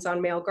restrictions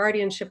on male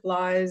guardianship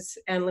laws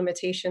and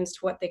limitations to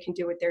what they can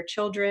do with their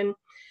children.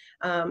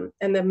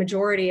 And the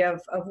majority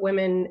of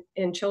women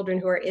and children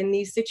who are in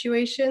these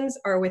situations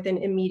are within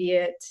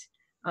immediate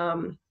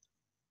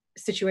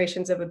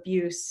situations of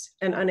abuse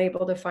and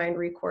unable to find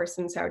recourse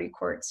in Saudi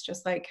courts,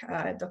 just like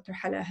Dr.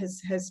 Hala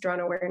has drawn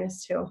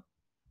awareness to.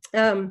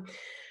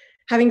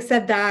 Having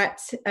said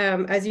that,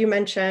 as you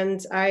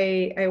mentioned,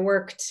 I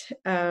worked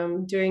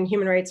doing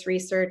human rights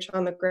research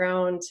on the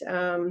ground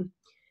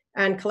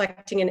and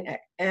collecting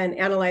and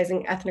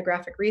analyzing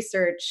ethnographic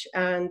research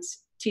and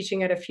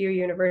teaching at a few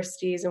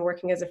universities and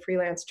working as a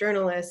freelance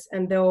journalist.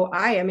 And though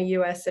I am a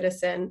US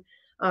citizen,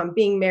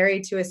 being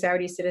married to a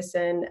Saudi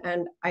citizen,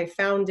 and I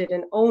founded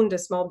and owned a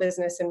small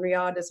business in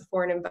Riyadh as a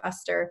foreign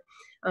investor,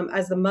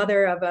 as the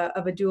mother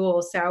of a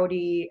dual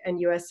Saudi and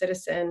US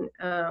citizen,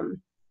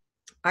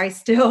 I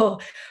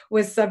still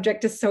was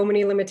subject to so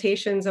many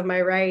limitations of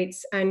my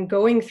rights, and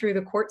going through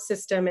the court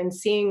system and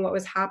seeing what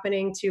was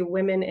happening to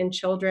women and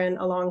children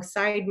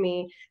alongside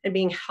me and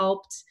being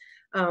helped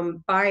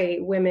by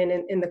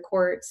women in the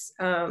courts.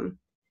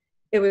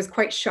 It was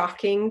quite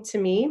shocking to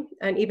me,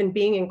 and even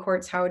being in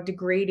courts, how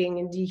degrading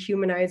and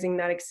dehumanizing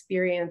that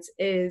experience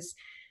is,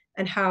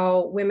 and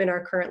how women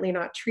are currently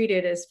not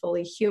treated as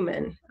fully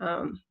human,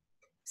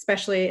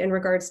 especially in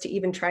regards to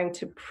even trying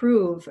to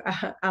prove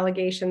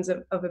allegations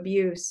of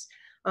abuse,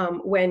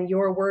 when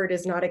your word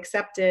is not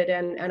accepted,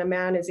 and a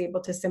man is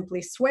able to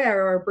simply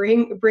swear or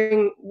bring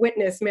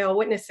male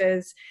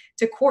witnesses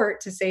to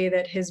court to say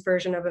that his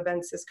version of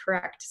events is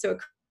correct. So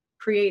it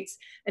creates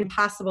an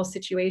impossible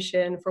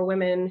situation for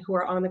women who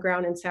are on the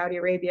ground in Saudi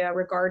Arabia,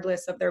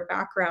 regardless of their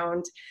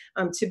background,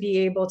 to be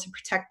able to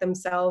protect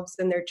themselves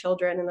and their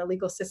children. And the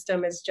legal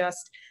system is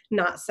just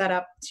not set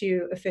up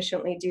to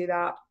efficiently do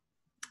that.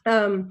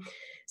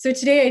 So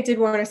today I did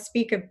want to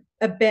speak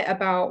a bit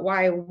about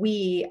why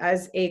we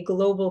as a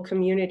global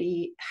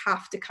community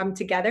have to come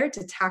together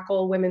to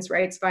tackle women's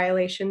rights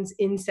violations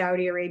in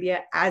Saudi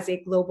Arabia as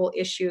a global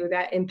issue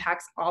that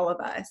impacts all of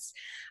us.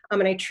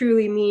 And I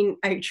truly mean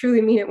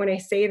it when I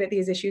say that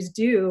these issues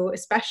do,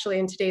 especially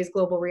in today's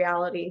global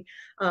reality,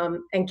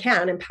 and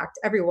can impact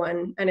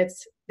everyone, and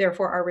it's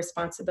therefore our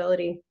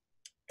responsibility.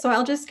 So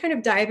I'll just kind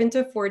of dive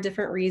into 4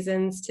 different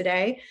reasons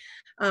today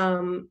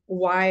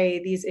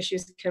why these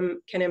issues can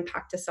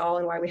impact us all,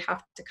 and why we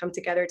have to come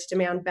together to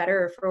demand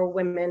better for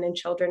women and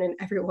children and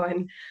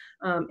everyone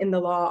in the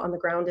law on the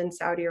ground in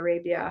Saudi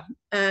Arabia.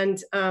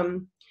 And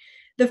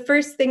the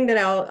first thing that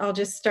I'll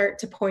just start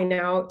to point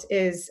out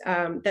is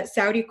that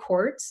Saudi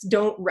courts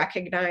don't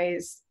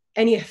recognize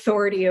any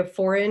authority of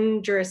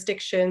foreign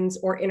jurisdictions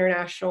or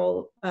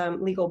international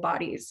legal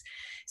bodies.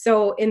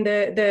 So in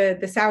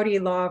the Saudi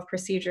law of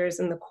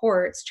procedures in the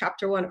courts,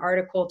 Chapter 1,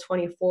 Article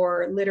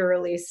 24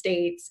 literally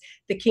states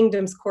the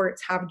kingdom's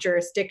courts have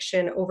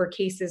jurisdiction over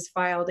cases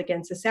filed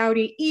against a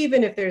Saudi,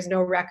 even if there's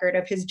no record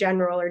of his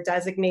general or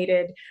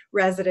designated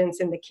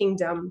residence in the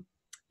kingdom.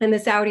 And the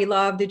Saudi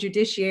law of the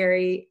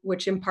judiciary,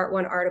 which in Part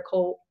 1,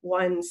 Article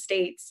 1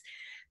 states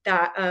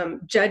that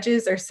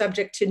judges are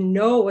subject to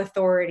no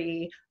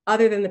authority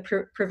other than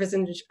the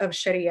provision of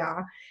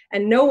Sharia,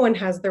 and no one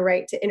has the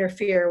right to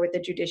interfere with the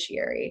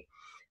judiciary.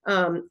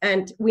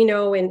 And we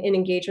know in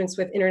engagements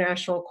with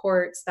international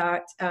courts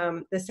that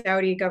the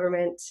Saudi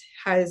government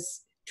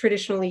has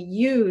traditionally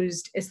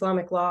used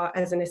Islamic law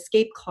as an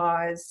escape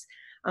clause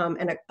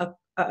and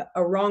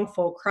a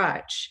wrongful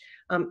crutch,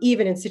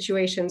 even in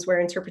situations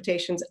where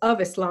interpretations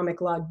of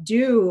Islamic law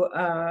do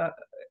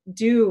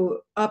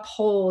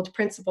uphold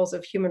principles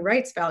of human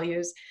rights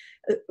values,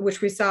 which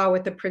we saw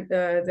with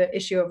the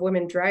issue of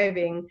women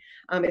driving.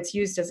 It's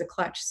used as a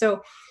clutch.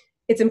 So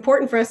it's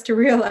important for us to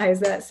realize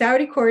that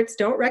Saudi courts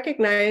don't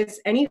recognize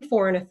any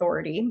foreign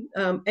authority,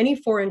 any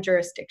foreign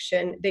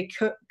jurisdiction. They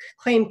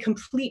claim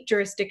complete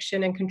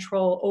jurisdiction and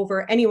control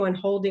over anyone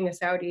holding a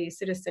Saudi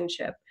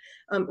citizenship,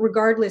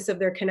 regardless of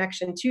their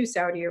connection to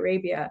Saudi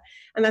Arabia.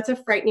 And that's a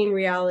frightening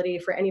reality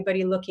for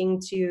anybody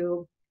looking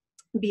to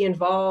be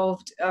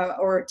involved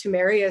or to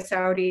marry a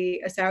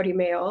Saudi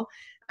male.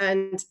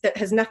 And that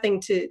has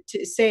nothing to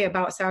say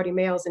about Saudi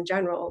males in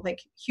general. Like,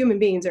 human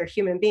beings are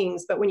human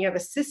beings, but when you have a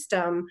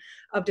system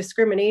of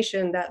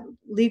discrimination that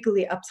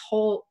legally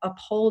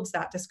upholds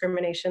that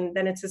discrimination,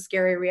 then it's a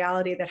scary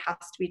reality that has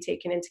to be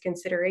taken into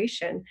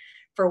consideration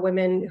for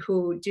women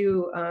who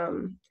do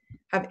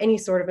have any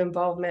sort of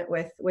involvement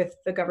with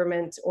the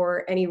government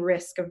or any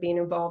risk of being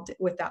involved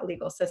with that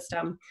legal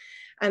system.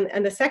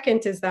 And the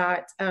second is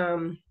that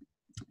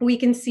we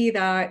can see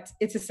that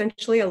it's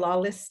essentially a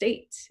lawless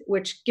state,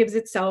 which gives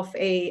itself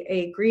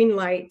a green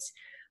light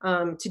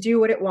to do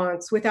what it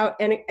wants without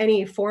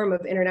any form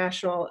of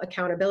international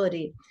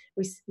accountability.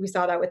 We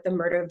saw that with the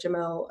murder of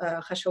Jamal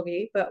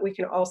Khashoggi, but we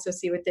can also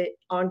see with the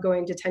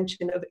ongoing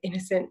detention of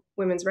innocent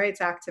women's rights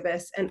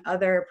activists and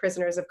other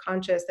prisoners of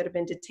conscience that have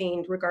been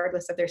detained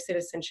regardless of their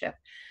citizenship,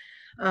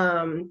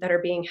 that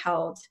are being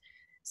held.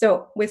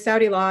 So with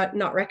Saudi law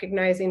not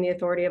recognizing the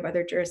authority of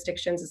other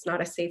jurisdictions, it's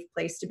not a safe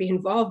place to be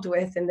involved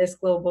with in this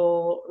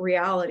global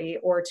reality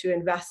or to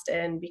invest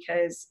in,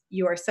 because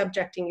you are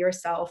subjecting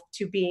yourself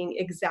to being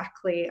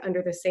exactly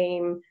under the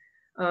same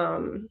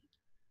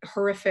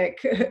horrific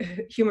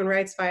human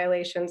rights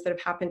violations that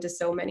have happened to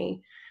so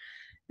many.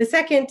 The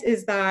second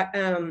is that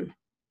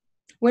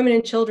women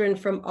and children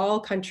from all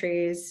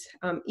countries,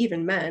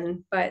 even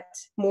men, but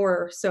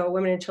more so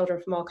women and children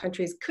from all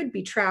countries, could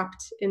be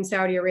trapped in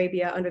Saudi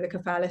Arabia under the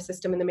kafala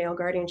system and the male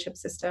guardianship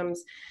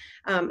systems.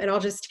 And I'll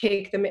just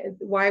take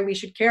why we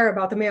should care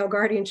about the male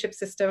guardianship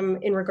system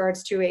in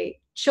regards to a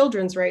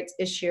children's rights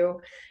issue.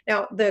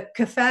 Now, the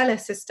kafala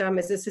system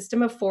is a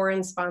system of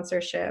foreign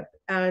sponsorship,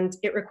 and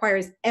it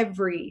requires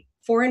every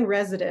foreign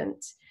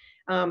resident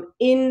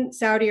in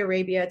Saudi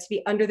Arabia to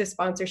be under the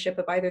sponsorship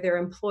of either their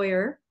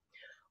employer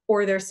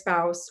or their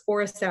spouse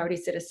or a Saudi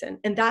citizen.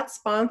 And that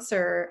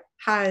sponsor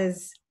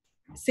has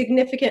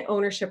significant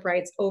ownership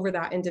rights over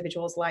that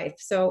individual's life.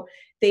 So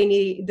they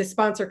need, the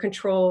sponsor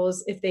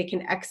controls if they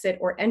can exit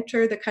or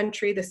enter the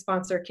country. The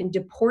sponsor can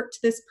deport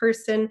this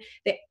person.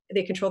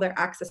 They control their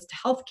access to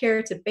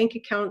healthcare, to bank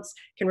accounts,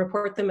 can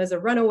report them as a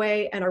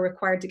runaway, and are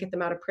required to get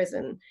them out of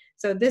prison.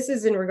 So this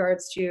is in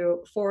regards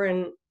to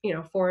foreign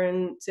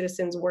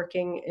citizens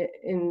working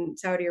in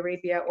Saudi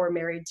Arabia or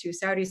married to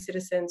Saudi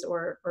citizens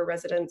or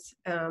residents.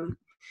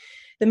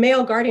 The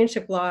male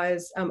guardianship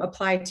laws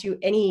apply to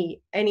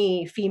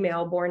any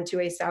female born to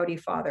a Saudi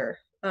father.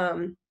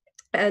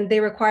 And they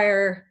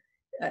require,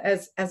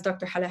 as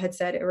Dr. Hala had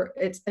said,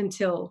 it's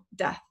until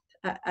death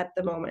at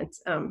the moment.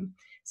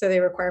 So they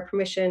require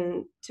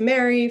permission to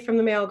marry from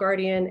the male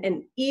guardian,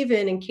 and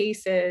even in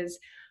cases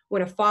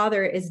when a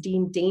father is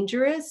deemed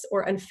dangerous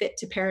or unfit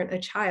to parent a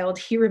child,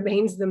 he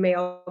remains the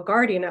male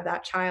guardian of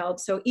that child.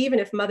 So even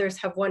if mothers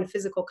have won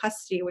physical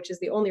custody, which is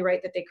the only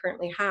right that they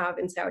currently have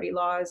in Saudi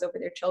laws over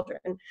their children,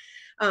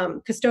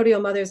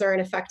 custodial mothers are in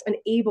effect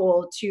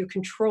unable to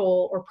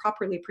control or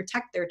properly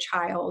protect their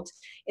child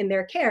in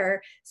their care,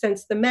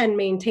 since the men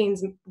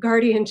maintains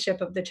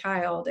guardianship of the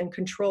child and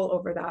control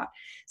over that.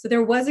 So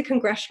there was a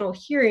congressional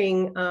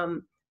hearing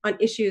on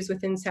issues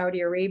within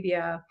Saudi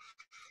Arabia,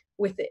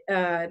 with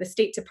the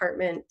State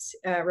Department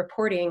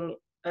reporting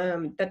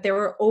that there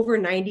were over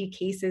 90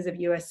 cases of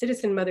US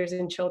citizen mothers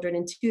and children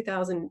in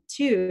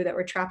 2002 that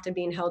were trapped and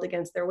being held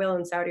against their will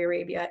in Saudi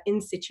Arabia in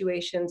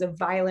situations of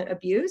violent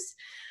abuse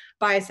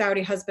by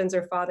Saudi husbands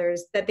or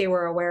fathers that they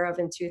were aware of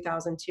in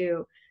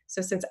 2002.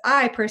 So since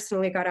I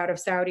personally got out of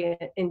Saudi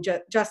in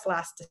just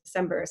last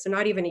December, so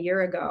not even a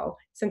year ago,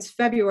 since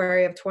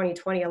February of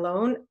 2020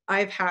 alone,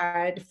 I've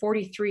had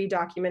 43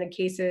 documented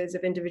cases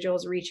of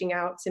individuals reaching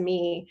out to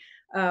me,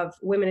 of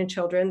women and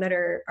children that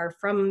are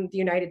from the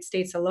United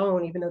States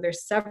alone, even though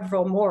there's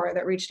several more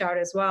that reached out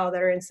as well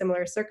that are in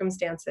similar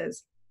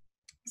circumstances.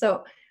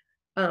 So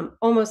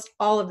almost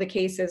all of the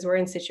cases were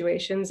in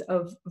situations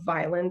of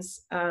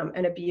violence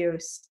and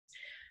abuse.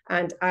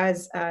 And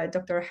as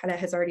Dr. Hala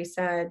has already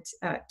said,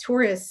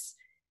 tourists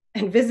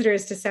and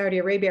visitors to Saudi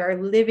Arabia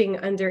are living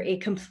under a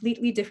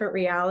completely different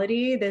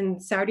reality than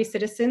Saudi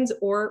citizens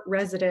or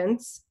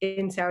residents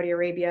in Saudi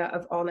Arabia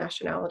of all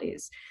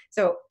nationalities.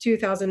 So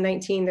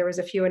 2019, there was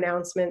a few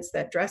announcements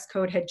that dress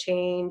code had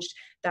changed,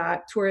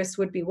 that tourists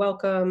would be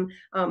welcome.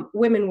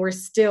 Women were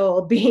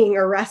still being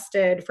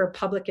arrested for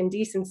public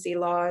indecency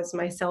laws,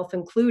 myself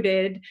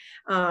included,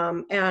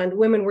 and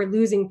women were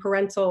losing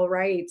parental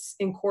rights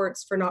in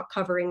courts for not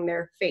covering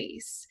their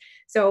face.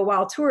 So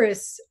while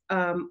tourists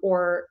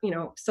or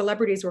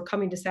celebrities were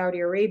coming to Saudi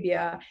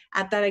Arabia,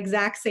 at that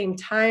exact same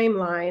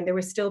timeline, there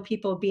were still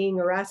people being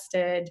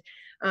arrested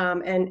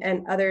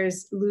and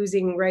others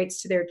losing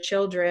rights to their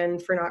children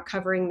for not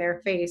covering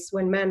their face,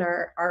 when men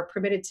are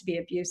permitted to be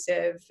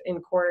abusive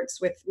in courts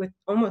with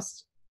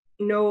almost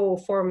no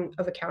form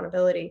of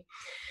accountability.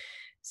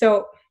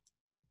 So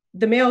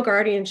the male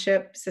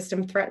guardianship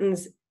system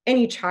threatens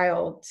any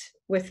child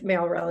with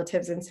male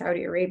relatives in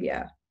Saudi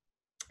Arabia.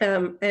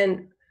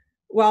 And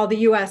while the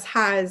US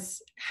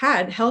has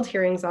held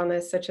hearings on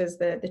this, such as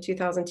the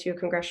 2002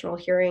 congressional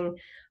hearing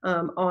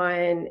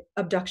on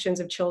abductions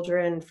of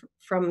children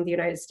from the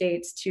United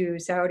States to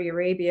Saudi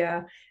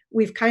Arabia,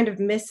 we've kind of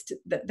missed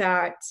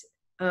that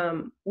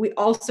we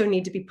also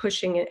need to be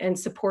pushing and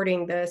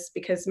supporting this,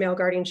 because male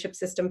guardianship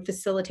system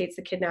facilitates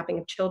the kidnapping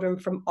of children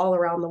from all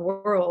around the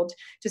world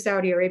to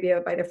Saudi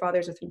Arabia by their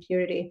fathers with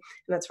impunity.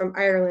 And that's from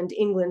Ireland,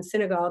 England,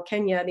 Senegal,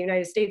 Kenya, the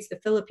United States, the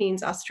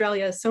Philippines,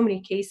 Australia, so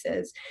many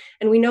cases.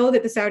 And we know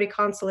that the Saudi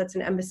consulates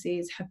and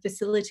embassies have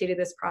facilitated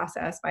this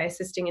process by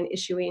assisting in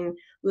issuing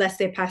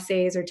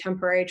laissez-passer or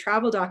temporary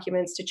travel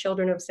documents to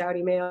children of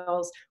Saudi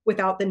males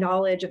without the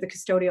knowledge of the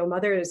custodial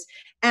mothers,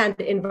 and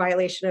in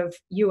violation of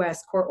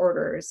US court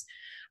orders.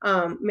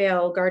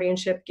 Male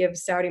guardianship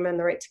gives Saudi men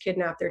the right to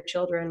kidnap their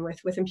children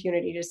with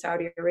impunity to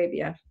Saudi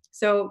Arabia.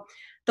 So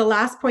the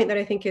last point that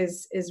I think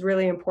is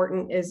really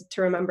important is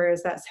to remember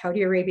is that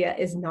Saudi Arabia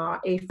is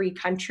not a free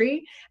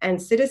country, and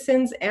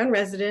citizens and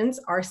residents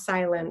are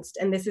silenced.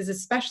 And this is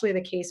especially the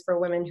case for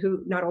women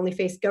who not only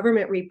face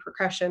government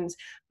repercussions,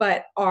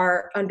 but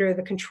are under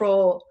the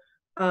control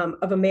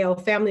of a male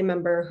family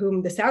member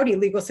whom the Saudi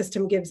legal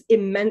system gives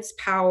immense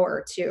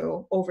power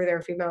to over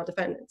their female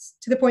defendants,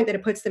 to the point that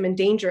it puts them in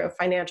danger of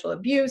financial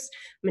abuse,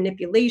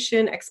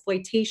 manipulation,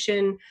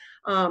 exploitation,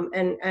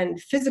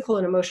 and physical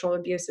and emotional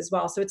abuse as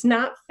well. So it's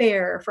not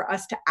fair for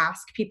us to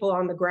ask people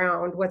on the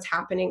ground what's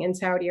happening in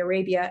Saudi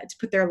Arabia, to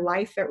put their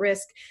life at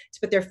risk,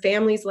 to put their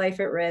family's life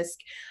at risk,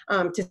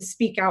 to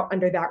speak out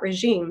under that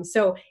regime.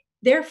 So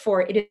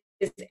therefore, it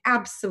is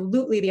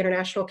absolutely the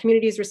international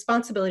community's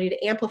responsibility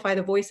to amplify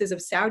the voices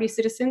of Saudi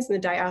citizens in the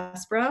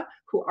diaspora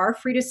who are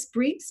free to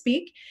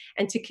speak,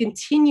 and to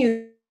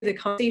continue the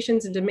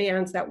conversations and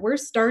demands that were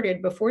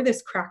started before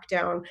this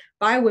crackdown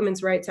by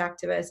women's rights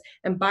activists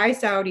and by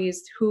Saudis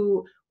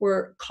who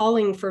were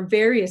calling for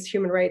various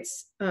human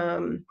rights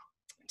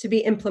to be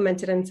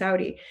implemented in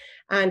Saudi.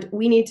 And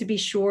we need to be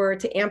sure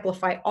to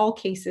amplify all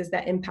cases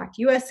that impact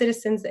US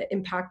citizens, that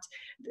impact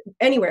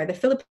anywhere, the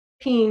Philippines,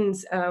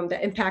 Philippines,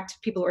 that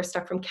impact people who are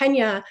stuck from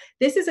Kenya.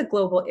 This is a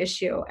global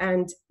issue,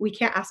 and we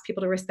can't ask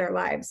people to risk their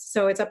lives.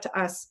 So it's up to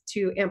us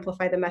to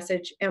amplify the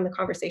message and the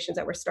conversations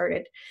that were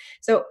started.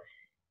 So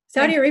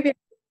Saudi Arabia,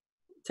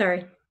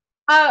 sorry.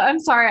 I'm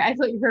sorry, I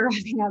thought you were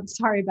wrapping up.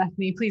 Sorry,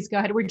 Bethany, please go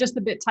ahead. We're just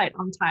a bit tight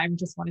on time.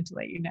 Just wanted to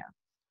let you know.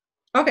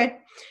 Okay,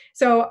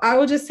 so I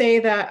will just say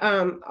that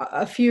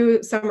a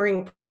few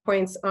summary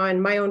points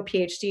on my own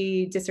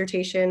PhD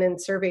dissertation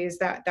and surveys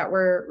that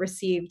were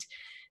received.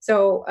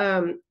 So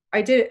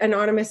I did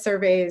anonymous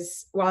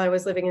surveys while I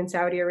was living in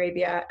Saudi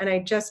Arabia, and I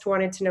just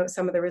wanted to note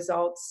some of the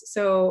results.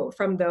 So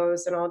from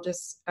those, and I'll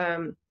just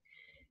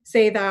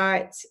say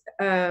that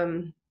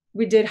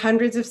we did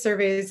hundreds of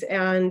surveys,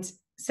 and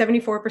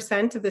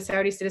 74% of the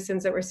Saudi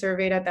citizens that were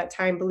surveyed at that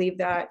time believed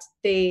that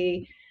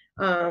they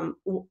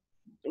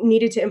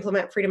needed to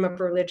implement freedom of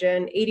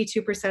religion.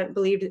 82%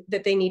 believed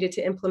that they needed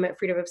to implement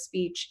freedom of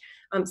speech.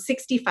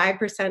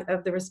 65%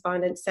 of the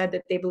respondents said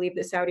that they believe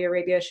that Saudi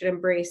Arabia should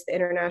embrace the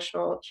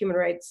International Human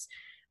Rights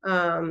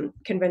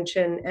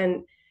Convention.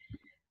 And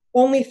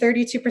only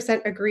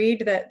 32%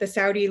 agreed that the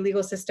Saudi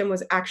legal system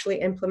was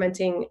actually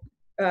implementing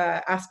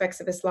aspects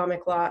of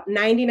Islamic law.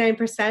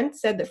 99%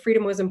 said that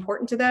freedom was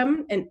important to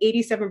them, and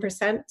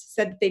 87%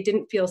 said that they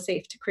didn't feel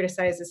safe to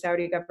criticize the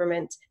Saudi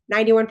government.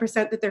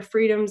 91% that their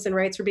freedoms and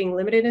rights were being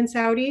limited in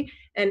Saudi,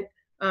 and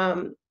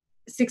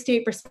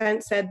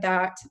 68% said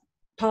that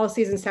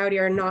policies in Saudi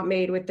are not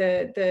made with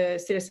the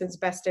citizens'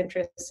 best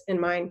interests in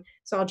mind.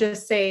 So I'll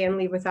just say and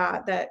leave with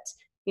that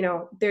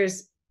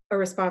there's a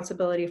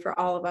responsibility for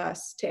all of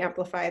us to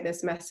amplify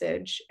this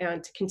message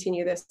and to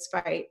continue this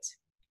fight.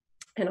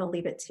 And I'll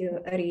leave it to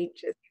Areej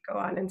to go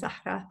on, and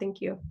Zahra. Thank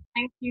you.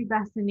 Thank you,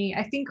 Bethany.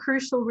 I think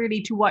crucial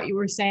really to what you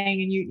were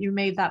saying, and you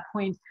made that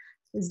point,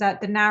 is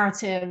that the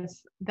narrative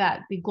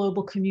that the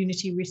global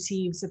community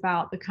receives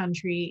about the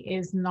country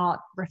is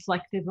not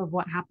reflective of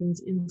what happens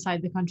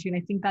inside the country. And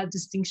I think that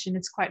distinction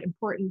is quite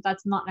important.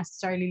 That's not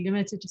necessarily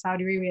limited to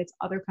Saudi Arabia, it's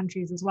other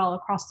countries as well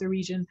across the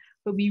region.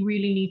 But we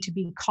really need to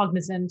be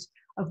cognizant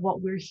of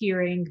what we're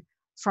hearing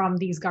from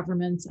these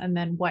governments and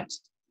then what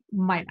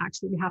might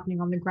actually be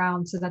happening on the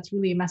ground. So that's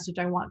really a message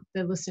I want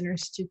the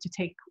listeners to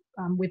take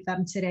with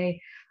them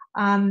today.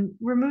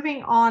 We're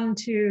moving on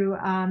to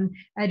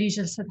Areej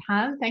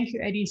Alsahdan. Thank you,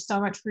 Areej, so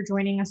much for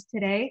joining us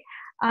today.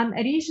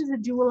 Areej is a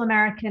dual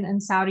American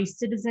and Saudi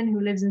citizen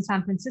who lives in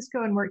San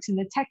Francisco and works in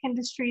the tech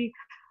industry.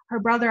 Her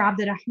brother,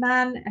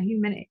 Abdurrahman, a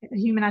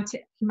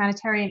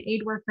humanitarian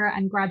aid worker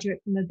and graduate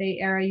from the Bay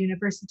Area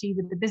University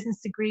with a business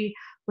degree,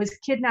 was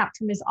kidnapped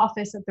from his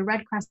office at the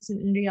Red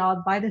Crescent in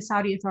Riyadh by the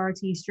Saudi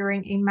authorities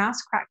during a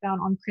mass crackdown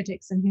on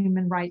critics and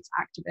human rights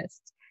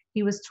activists.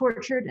 He was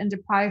tortured and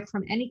deprived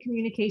from any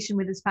communication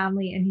with his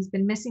family, and he's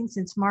been missing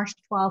since March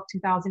 12,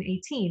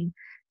 2018.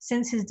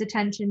 Since his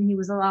detention, he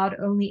was allowed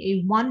only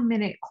a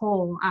 1-minute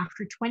call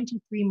after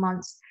 23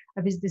 months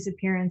of his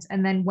disappearance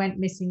and then went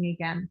missing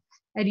again.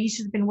 Areej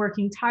has been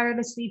working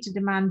tirelessly to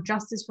demand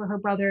justice for her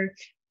brother,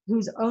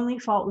 whose only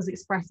fault was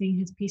expressing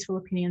his peaceful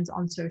opinions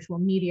on social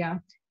media.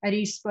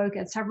 Areej spoke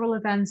at several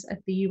events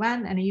at the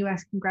UN and a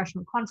US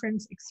congressional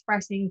conference,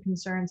 expressing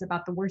concerns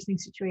about the worsening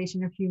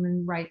situation of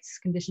human rights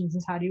conditions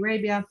in Saudi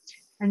Arabia.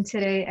 And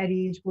today,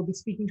 Areej will be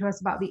speaking to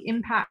us about the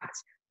impact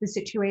the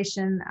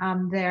situation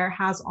there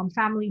has on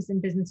families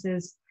and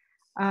businesses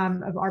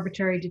of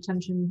arbitrary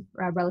detention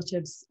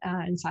relatives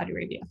in Saudi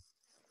Arabia.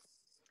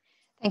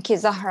 Thank you,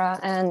 Zahra,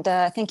 and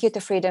thank you to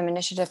Freedom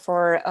Initiative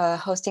for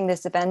hosting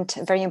this event,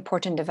 a very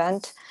important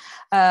event.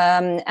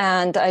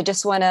 And I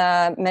just want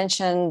to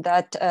mention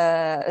that,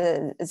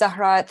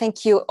 Zahra,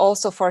 thank you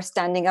also for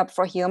standing up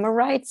for human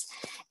rights.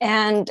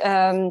 And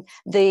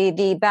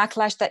the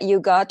backlash that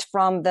you got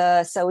from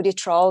the Saudi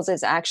trolls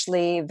is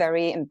actually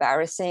very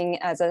embarrassing.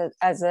 As a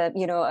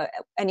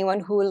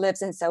anyone who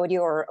lives in Saudi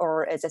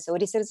or is a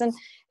Saudi citizen,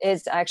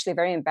 is actually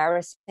very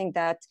embarrassing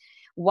that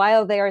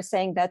while they are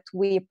saying that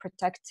we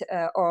protect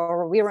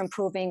or we're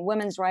improving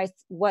women's rights,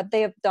 what they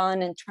have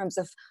done in terms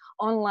of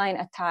online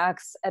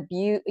attacks,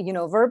 abuse,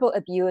 verbal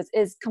abuse,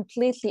 is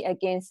completely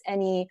against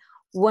any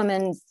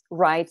women's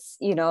rights,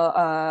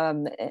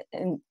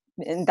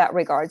 in that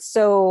regard.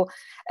 So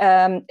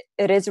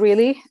it is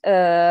really,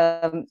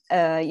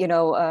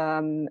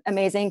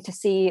 amazing to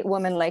see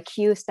women like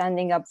you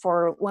standing up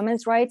for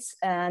women's rights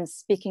and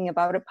speaking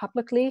about it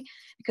publicly,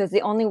 because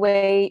the only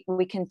way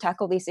we can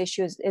tackle these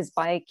issues is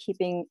by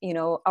keeping,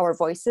 our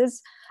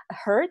voices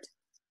heard.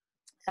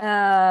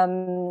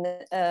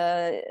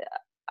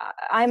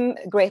 I'm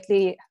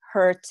greatly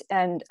hurt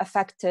and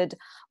affected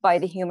by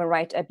the human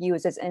rights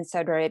abuses in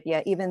Saudi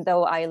Arabia, even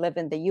though I live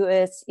in the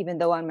US, even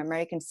though I'm an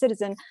American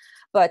citizen,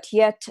 but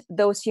yet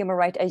those human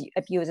rights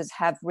abuses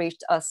have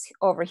reached us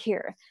over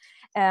here.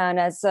 And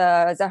as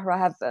Zahra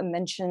have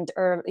mentioned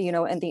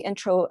earlier, in the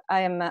intro,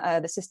 I am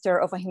the sister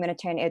of a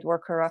humanitarian aid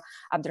worker,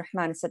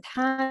 Abdurrahman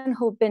Alsahdan,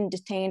 who've been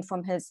detained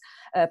from his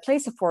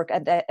place of work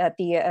at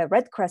the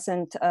Red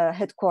Crescent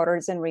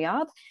headquarters in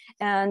Riyadh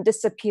and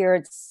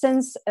disappeared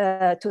since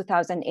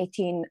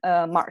 2018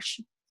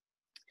 March.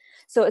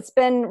 So it's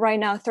been right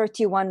now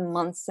 31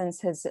 months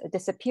since his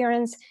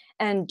disappearance.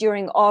 And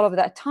during all of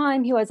that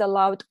time, he was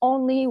allowed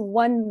only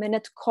 1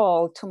 minute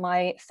call to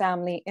my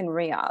family in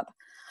Riyadh.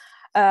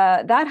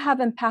 That have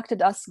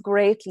impacted us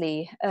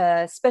greatly,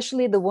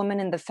 especially the women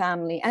in the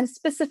family and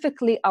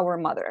specifically our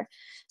mother.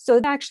 So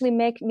that actually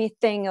make me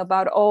think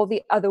about all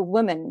the other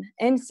women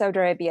in Saudi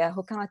Arabia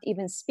who cannot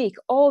even speak,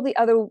 all the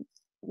other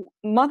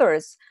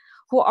mothers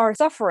who are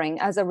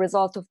suffering as a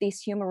result of these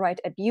human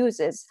rights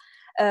abuses.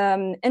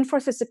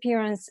 Enforced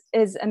disappearance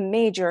is a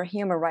major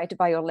human rights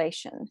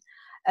violation.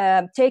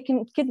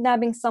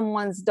 Kidnapping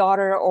someone's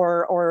daughter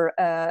or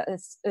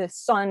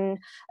son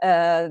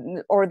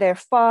or their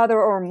father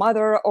or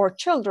mother or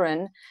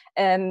children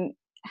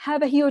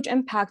have a huge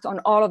impact on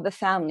all of the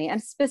family,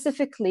 and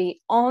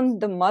specifically on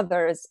the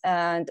mothers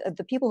and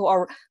the people who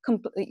are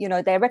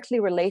directly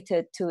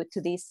related to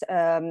these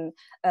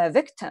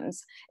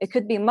victims. It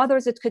could be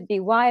mothers, it could be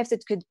wives,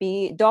 it could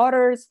be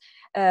daughters.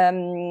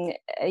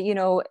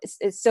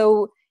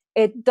 So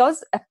it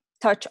does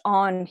touch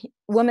on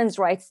women's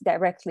rights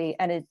directly,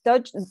 and it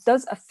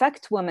does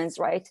affect women's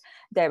rights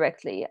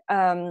directly.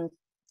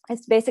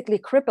 It's basically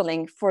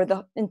crippling for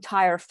the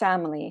entire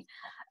family.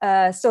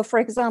 So, for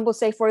example,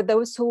 say for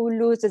those who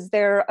loses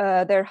their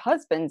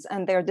husbands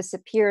and they're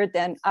disappeared,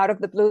 and out of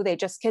the blue they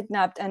just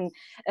kidnapped and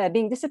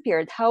being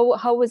disappeared.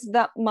 How is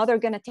that mother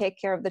going to take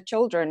care of the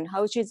children?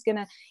 How she's going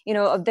to,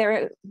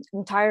 their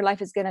entire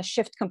life is going to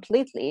shift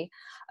completely.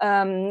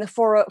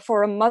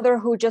 For a mother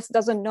who just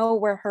doesn't know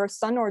where her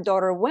son or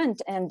daughter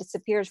went and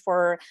disappears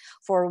for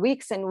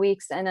weeks and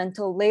weeks, and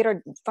until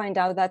later find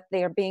out that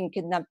they are being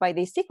kidnapped by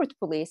the secret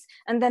police,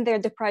 and then they're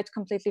deprived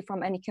completely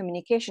from any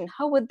communication.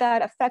 How would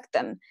that affect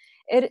them?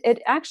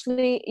 It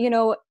actually,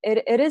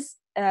 it is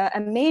a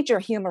major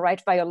human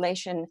rights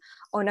violation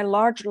on a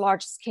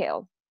large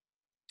scale.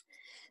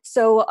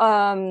 So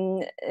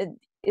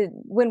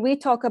when we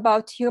talk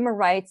about human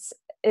rights,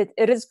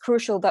 it is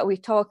crucial that we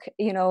talk,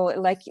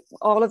 like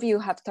all of you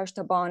have touched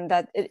upon,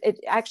 that it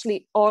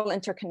actually all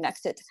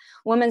interconnected.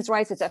 Women's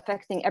rights is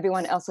affecting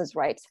everyone else's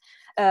rights.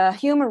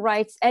 Human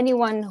rights,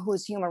 anyone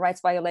whose human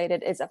rights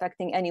violated is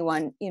affecting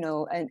anyone,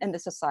 in the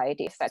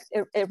society.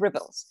 It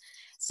ripples.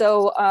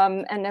 So,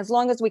 and as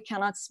long as we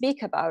cannot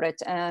speak about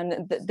it,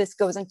 and this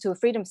goes into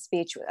freedom of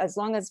speech, as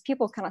long as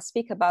people cannot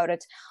speak about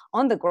it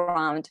on the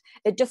ground,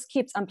 it just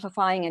keeps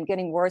amplifying and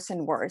getting worse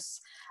and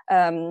worse.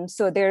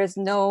 So there is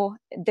no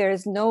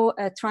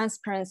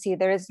transparency.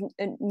 There is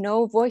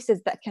no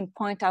voices that can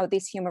point out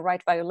these human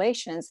rights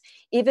violations,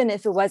 even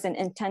if it wasn't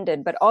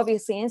intended. But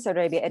obviously in Saudi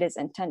Arabia, it is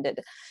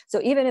intended.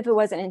 So even if it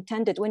wasn't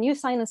intended, when you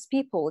silence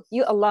people,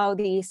 you allow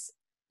these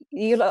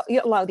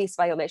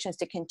violations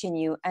to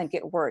continue and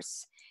get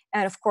worse.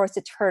 And of course,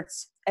 it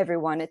hurts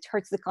everyone. It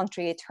hurts the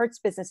country. It hurts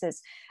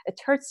businesses. It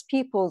hurts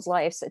people's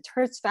lives. It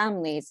hurts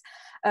families.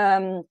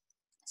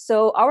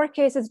 So our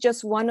case is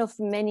just one of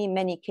many,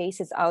 many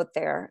cases out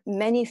there.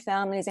 Many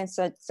families in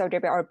Saudi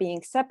Arabia are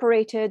being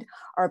separated,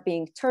 are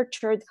being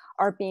tortured,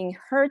 are being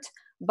hurt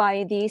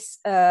by these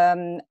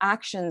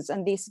actions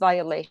and these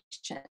violations.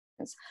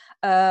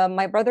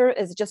 My brother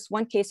is just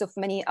one case of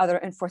many other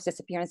enforced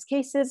disappearance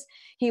cases.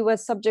 He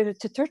was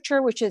subjected to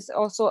torture, which is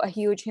also a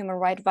huge human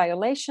rights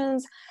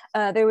violations.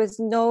 There was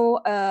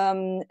no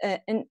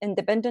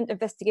independent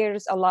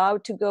investigators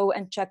allowed to go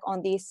and check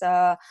on these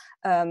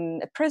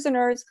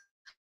prisoners,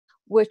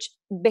 which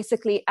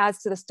basically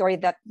adds to the story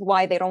that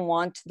why they don't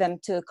want them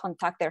to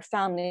contact their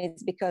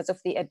families, because of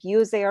the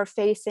abuse they are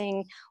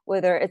facing,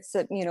 whether it's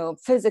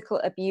physical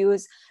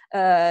abuse,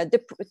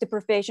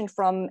 deprivation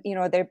from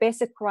their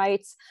basic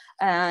rights,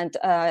 and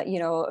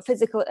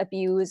physical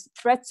abuse,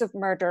 threats of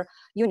murder,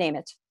 you name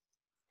it.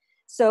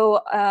 So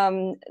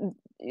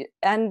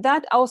and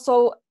that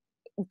also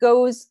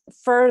goes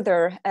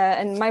further.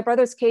 In my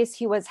brother's case,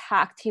 he was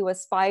hacked, he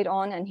was spied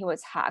on, and he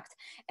was hacked,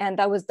 and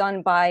that was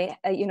done by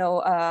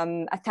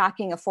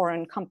attacking a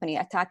foreign company,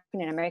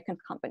 attacking an American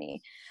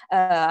company,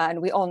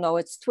 and we all know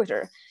it's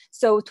Twitter.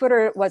 So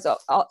Twitter was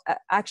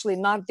actually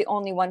not the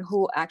only one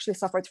who actually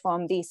suffered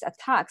from these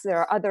attacks. There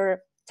are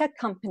other tech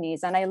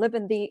companies, and I live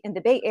in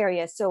the Bay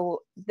Area,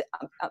 so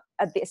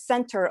at the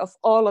center of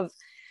all of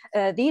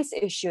these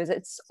issues,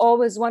 it's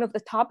always one of the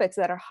topics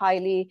that are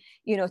highly,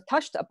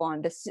 touched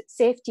upon, the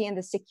safety and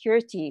the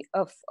security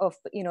of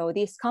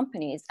these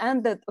companies,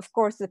 and of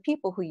course the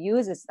people who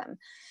uses them.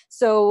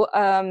 So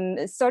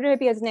Saudi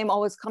Arabia's name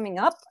always coming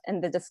up in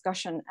the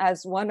discussion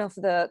as one of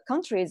the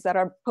countries that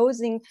are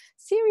posing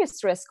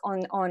serious risk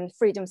on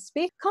freedom of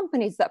speech.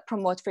 Companies that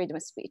promote freedom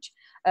of speech,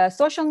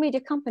 social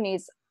media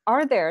companies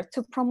are there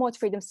to promote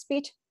freedom of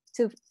speech,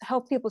 to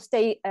help people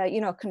stay,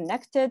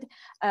 connected,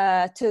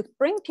 to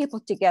bring people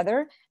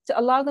together, to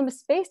allow them a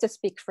space to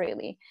speak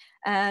freely.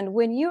 And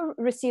when you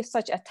receive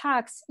such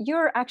attacks,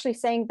 you're actually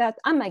saying that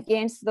I'm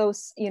against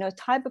those,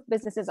 type of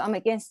businesses. I'm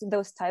against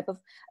those type of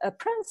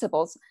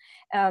principles.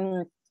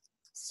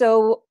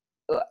 So,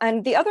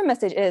 and the other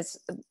message is,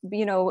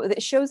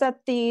 it shows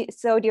that the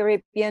Saudi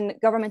Arabian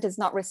government is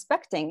not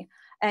respecting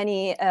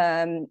any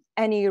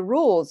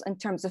rules in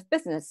terms of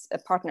business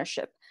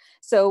partnership.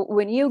 So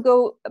when you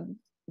go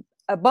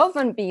above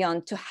and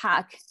beyond to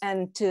hack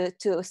and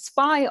to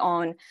spy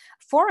on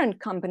foreign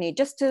company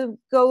just to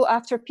go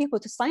after people,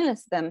 to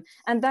silence them,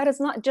 and that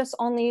is not just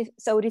only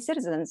Saudi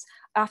citizens,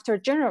 after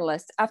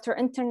journalists, after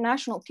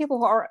international people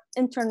who are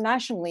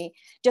internationally,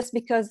 just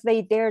because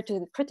they dare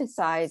to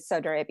criticize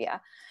Saudi Arabia.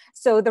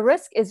 So the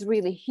risk is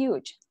really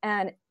huge,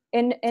 and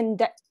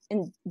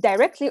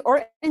directly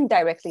or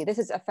indirectly, this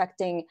is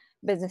affecting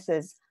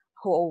businesses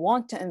who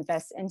want to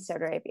invest in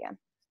Saudi Arabia.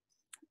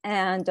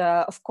 And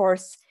of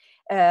course,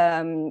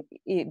 like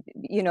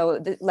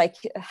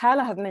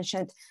Hala have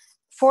mentioned,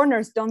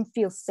 foreigners don't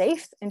feel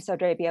safe in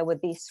Saudi Arabia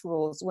with these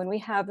rules. When we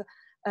have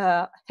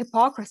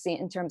hypocrisy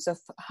in terms of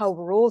how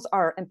rules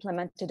are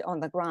implemented on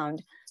the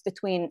ground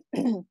between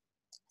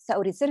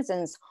Saudi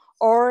citizens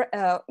or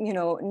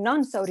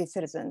non-Saudi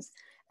citizens,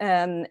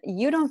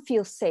 you don't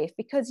feel safe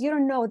because you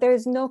don't know, there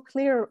is no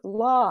clear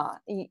law.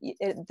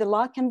 The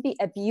law can be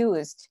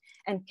abused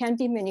and can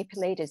be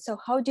manipulated. So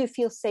how do you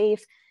feel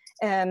safe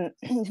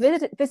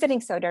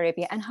visiting Saudi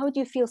Arabia, and how do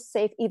you feel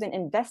safe even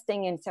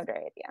investing in Saudi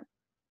Arabia?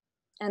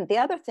 And the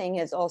other thing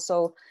is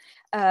also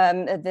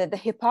the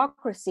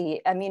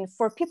hypocrisy. I mean,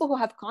 for people who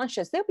have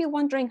conscience, they'll be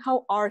wondering,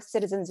 how are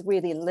citizens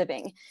really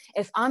living?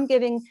 If I'm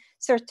giving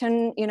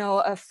certain,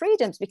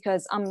 freedoms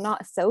because I'm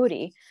not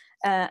Saudi,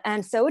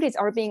 and Saudis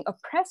are being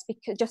oppressed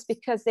just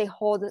because they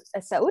hold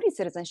a Saudi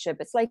citizenship.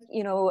 It's like,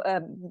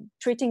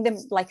 treating them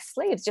like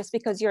slaves. Just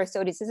because you're a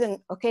Saudi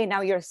citizen, okay,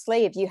 now you're a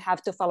slave, you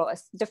have to follow a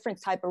different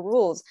type of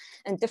rules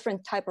and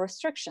different type of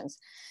restrictions.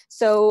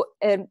 So,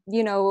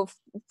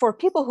 for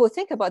people who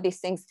think about these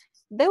things,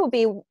 they'll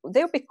be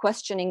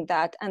questioning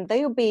that, and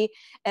they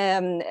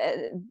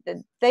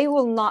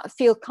will not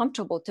feel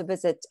comfortable to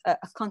visit a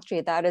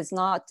country that is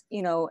not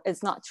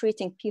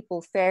treating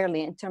people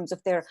fairly in terms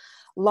of their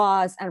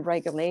laws and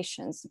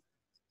regulations.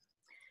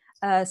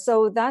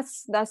 So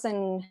that's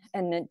in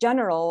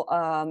general.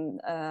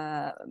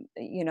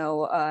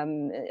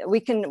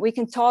 We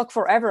can talk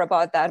forever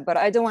about that, but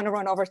I don't want to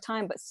run over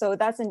time. But so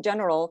that's in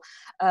general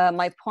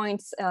my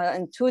points.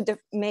 And two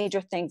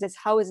major things is,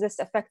 how is this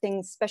affecting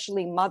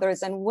especially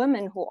mothers and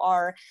women who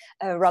are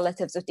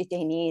relatives of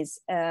detainees,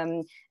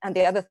 and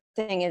the other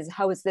thing is,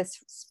 how is this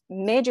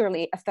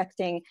majorly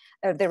affecting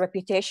the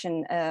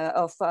reputation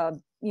of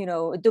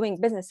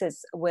doing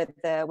businesses with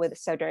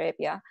Saudi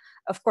Arabia.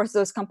 Of course,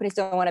 those companies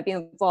don't want to be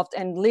involved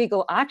in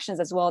legal actions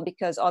as well,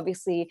 because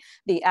obviously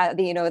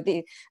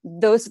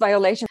those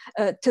violations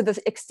to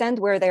the extent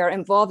where they are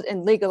involved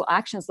in legal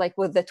actions, like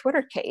with the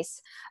Twitter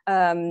case,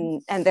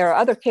 and there are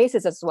other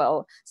cases as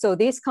well. So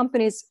these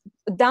companies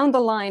down the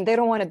line, they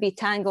don't want to be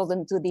tangled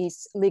into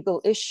these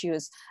legal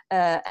issues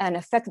and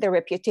affect their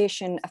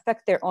reputation,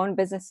 affect their own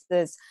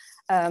businesses.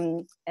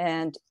 And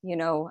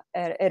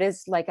it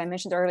is, like I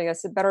mentioned earlier,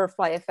 it's a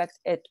butterfly effect.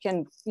 It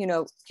can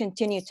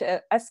continue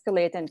to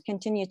escalate and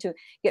continue to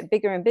get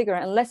bigger and bigger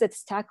unless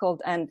it's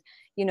tackled and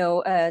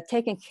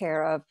taken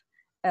care of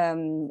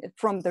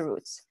from the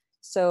roots.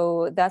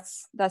 So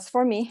that's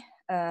for me.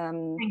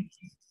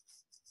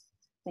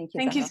 Thank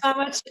you. Thank you so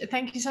much.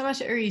 Thank you so much,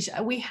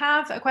 Areej. We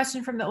have a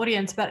question from the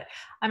audience, but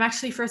I'm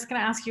actually first going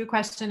to ask you a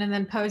question and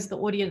then pose the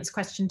audience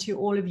question to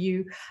all of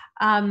you.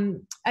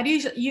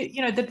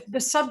 Areej, the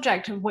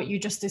subject of what you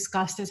just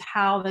discussed is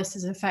how this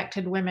has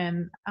affected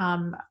women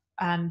and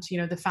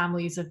the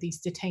families of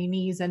these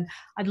detainees. And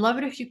I'd love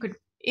it if you could,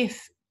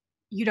 if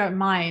you don't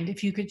mind,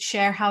 if you could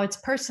share how it's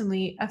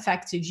personally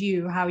affected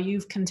you, how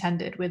you've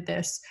contended with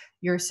this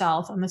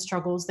yourself and the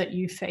struggles that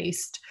you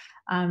faced.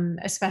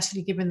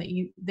 Especially given that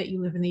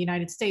you live in the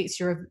United States,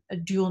 you're a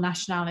dual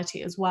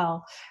nationality as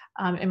well.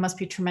 It must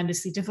be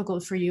tremendously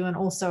difficult for you, and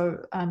also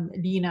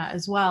Lina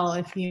as well,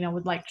 if Lina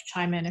would like to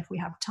chime in if we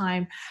have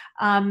time.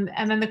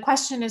 And then the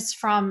question is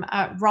from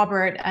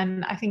Robert,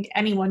 and I think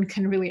anyone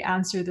can really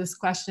answer this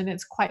question.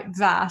 It's quite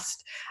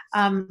vast.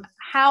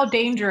 How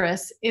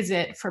dangerous is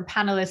it for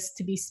panelists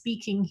to be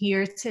speaking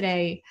here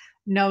today,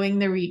 knowing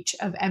the reach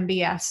of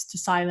MBS to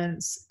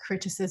silence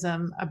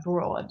criticism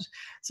abroad?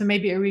 So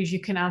maybe Areej,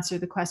 you can answer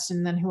the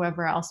question, then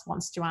whoever else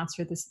wants to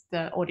answer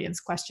the audience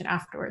question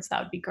afterwards,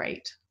 that would be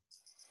great.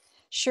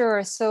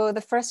 Sure. So the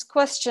first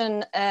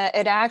question,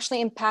 it actually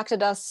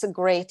impacted us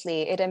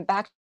greatly. It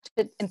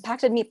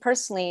impacted me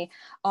personally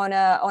on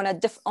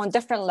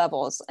different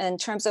levels in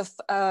terms of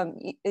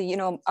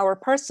our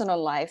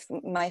personal life,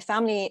 my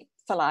family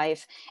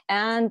life,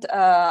 and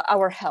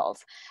our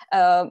health.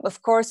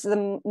 Of course,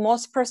 the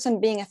most person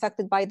being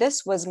affected by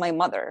this was my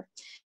mother.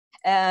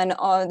 And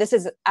this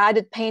is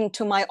added pain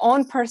to my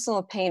own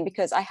personal pain,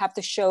 because I have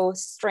to show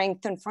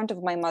strength in front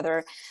of my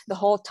mother the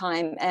whole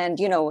time. And,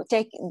 to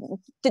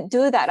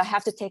do that, I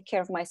have to take care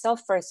of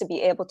myself first to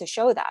be able to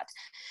show that.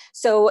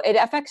 So it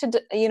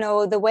affected,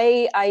 the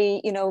way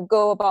I,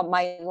 go about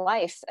my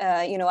life.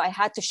 I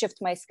had to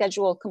shift my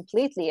schedule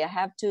completely. I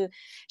have to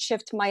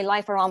shift my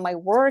life around my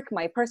work,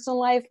 my personal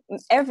life,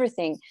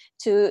 everything,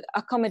 to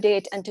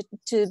accommodate and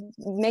to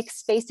make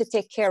space to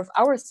take care of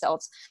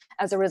ourselves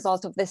as a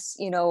result of this,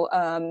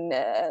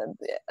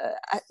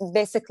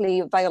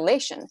 basically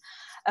violation.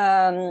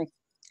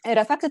 it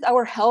affected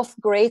our health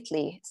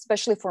greatly,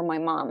 especially for my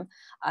mom.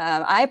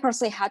 I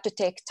personally had to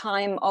take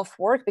time off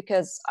work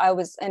because I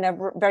was in a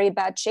very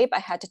bad shape. I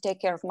had to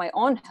take care of my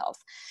own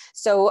health.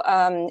 So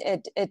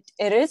it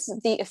is,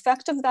 the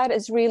effect of that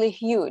is really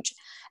huge.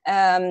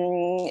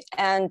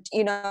 And,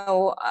 you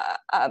know,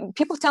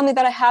 people tell me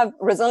that I have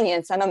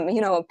resilience and I'm,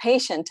 you know,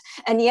 patient,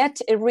 and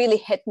yet it really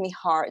hit me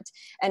hard,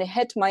 and it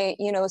hit my,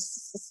 you know,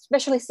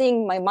 especially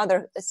seeing my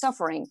mother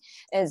suffering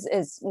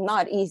is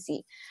not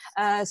easy.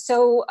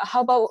 So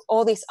how about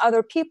all these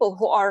other people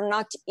who are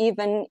not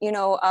even,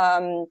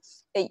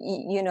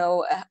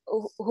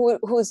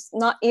 who's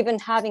not even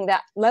having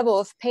that level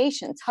of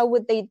patience? How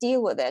would they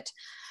deal with it?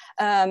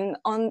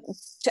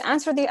 To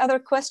answer the other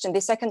question,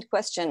 the second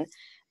question,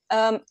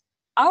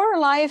 our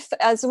life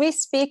as we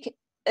speak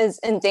is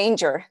in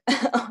danger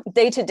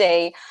day to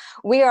day.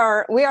 We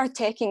are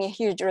taking a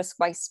huge risk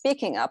by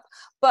speaking up,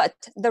 but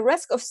the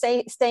risk of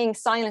staying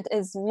silent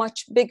is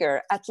much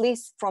bigger, at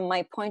least from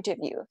my point of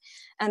view.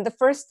 And the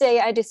first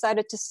day I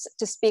decided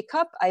to speak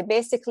up, I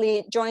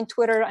basically joined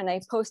Twitter, and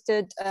I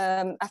posted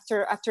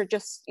after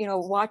just, you know,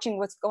 watching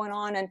what's going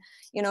on and,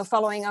 you know,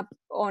 following up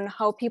on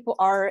how people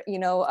are, you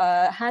know,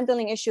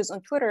 handling issues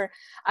on Twitter.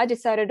 I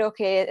decided,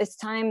 okay, it's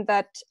time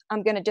that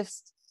I'm gonna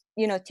just,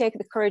 you know, take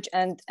the courage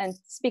and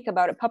speak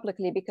about it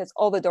publicly, because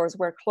all the doors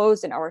were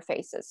closed in our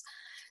faces.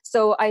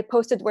 So I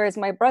posted, "Where's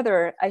my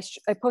brother?"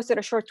 I posted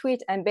a short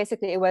tweet, and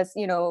basically it was,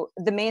 you know,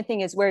 the main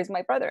thing is, "Where's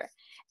my brother?"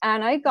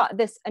 And I got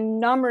this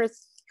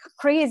enormous,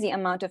 crazy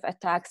amount of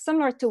attacks,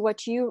 similar to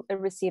what you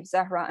received,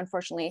 Zahra.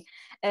 Unfortunately,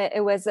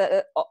 it was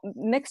a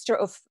mixture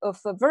of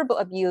verbal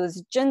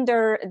abuse,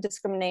 gender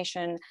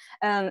discrimination,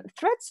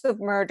 threats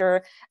of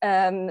murder,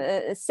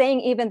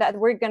 saying even that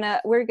we're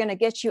gonna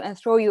get you and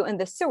throw you in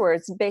the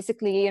sewers.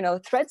 Basically, you know,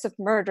 threats of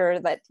murder,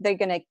 that they're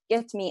gonna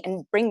get me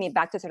and bring me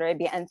back to Saudi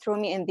Arabia and throw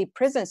me in the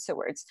prison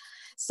sewers.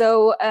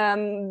 So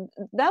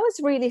that was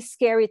really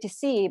scary to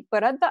see.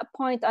 But at that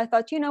point, I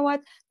thought, you know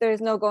what? There is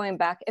no going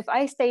back. If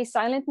I stay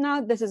silent now,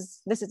 this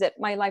is it.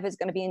 My life is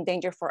going to be in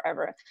danger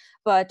forever.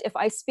 But if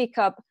I speak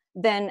up,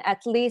 then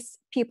at least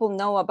people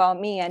know about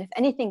me. And if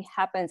anything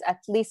happens, at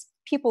least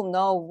people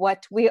know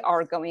what we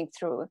are going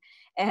through.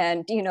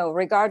 And, you know,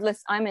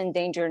 regardless, I'm in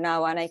danger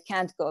now and I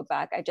can't go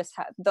back. I just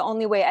have, the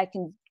only way I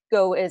can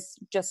go is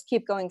just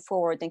keep going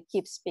forward and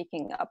keep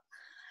speaking up.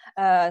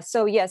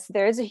 So yes,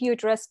 there is a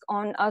huge risk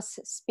on us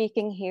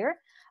speaking here.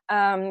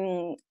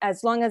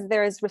 As long as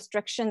there is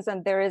restrictions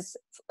and there is,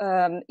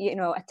 you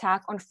know,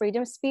 attack on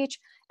freedom of speech,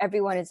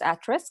 everyone is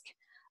at risk.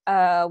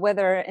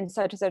 Whether in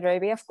Saudi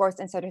Arabia, of course,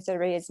 in Saudi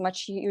Arabia is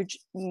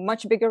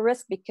much bigger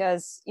risk,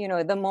 because, you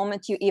know, the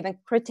moment you even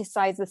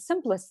criticize the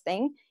simplest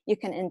thing, you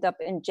can end up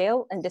in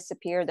jail and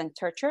disappeared and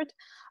tortured.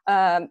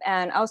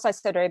 And outside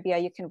Saudi Arabia,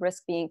 you can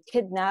risk being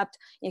kidnapped,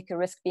 you can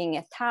risk being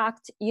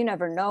attacked. You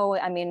never know.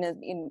 I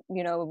mean,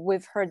 you know,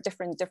 we've heard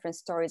different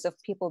stories of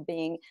people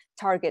being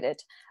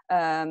targeted,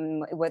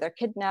 whether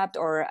kidnapped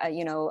or,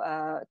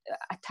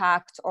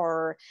 attacked,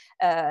 or,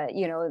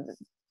 you know,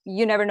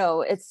 you never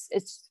know. It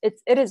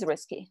is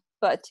risky,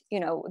 but, you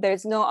know,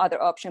 there's no other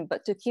option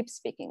but to keep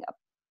speaking up.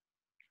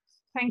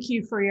 Thank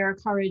you for your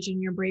courage and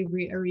your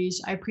bravery, Areej.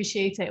 I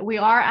appreciate it. We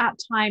are at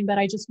time, but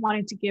I just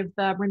wanted to give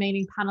the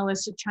remaining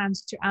panelists a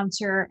chance to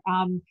answer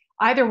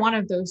either one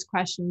of those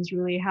questions,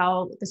 really,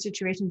 how the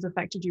situation's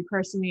affected you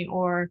personally,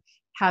 or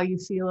how you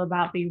feel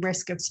about the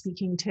risk of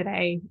speaking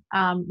today.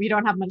 We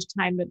don't have much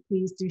time, but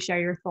please do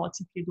share your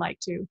thoughts if you'd like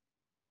to.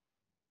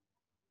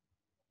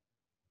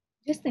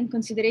 Just in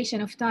consideration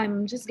of time,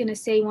 I'm just going to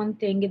say one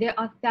thing. There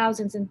are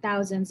thousands and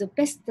thousands. The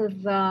best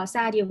of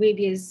Saudi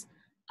Arabia's,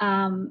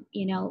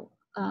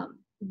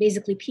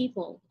 basically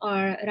people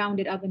are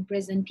rounded up in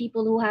prison.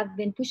 People who have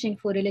been pushing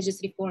for religious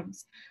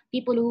reforms.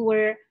 People who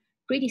were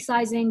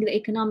criticizing the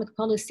economic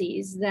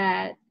policies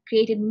that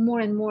created more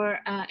and more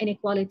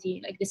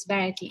inequality, like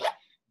disparity.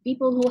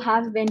 People who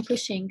have been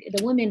pushing,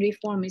 the women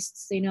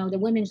reformists, you know, the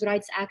women's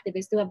rights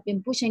activists who have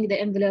been pushing the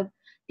envelope,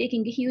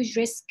 taking a huge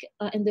risk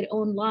in their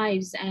own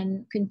lives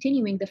and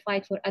continuing the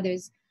fight for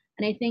others.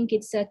 And I think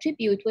it's a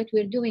tribute. What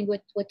we're doing,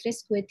 what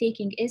risk we're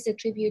taking, is a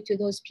tribute to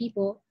those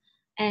people.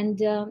 And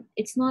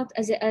it's not,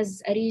 as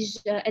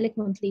Areej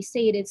eloquently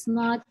said, it's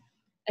not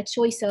a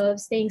choice of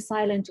staying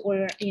silent,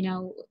 or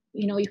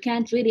you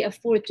can't really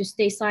afford to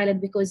stay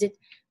silent, because it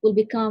will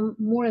become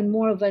more and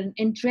more of an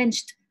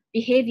entrenched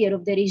behavior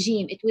of the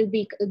regime. It will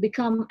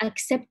become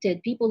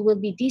accepted. People will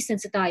be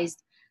desensitized.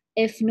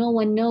 If no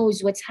one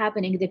knows what's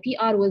happening, the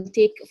PR will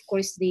take, of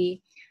course, the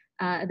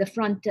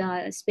front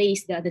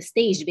space, the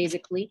stage,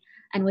 basically.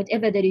 And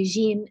whatever the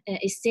regime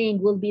is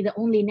saying will be the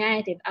only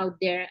narrative out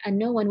there, and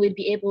no one will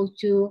be able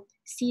to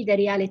see the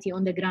reality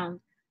on the ground.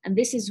 And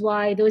this is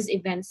why those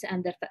events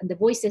and the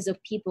voices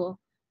of people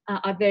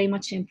are very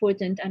much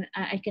important. And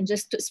I can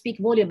just speak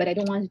volume, but I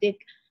don't want to take,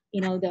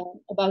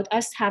 about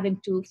us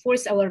having to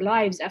force our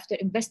lives after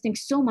investing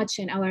so much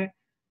in our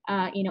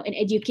in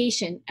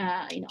education,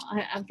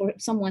 for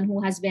someone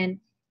who has been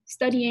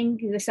studying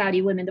the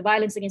Saudi women, the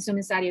violence against women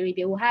in Saudi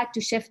Arabia, who had to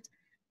shift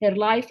her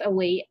life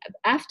away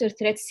after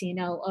threats,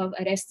 of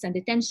arrests and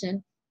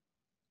detention,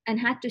 and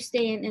had to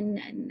stay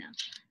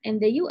in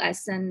the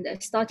US and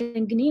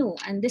starting new.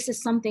 And this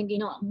is something, you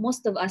know,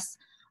 most of us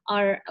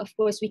are, of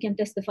course, we can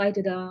testify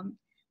to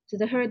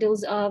the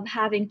hurdles of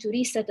having to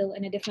resettle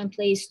in a different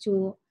place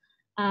to,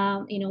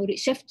 you know,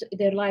 shift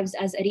their lives,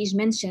 as Areej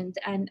mentioned,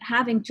 and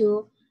having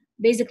to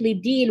basically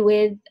deal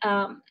with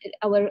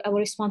our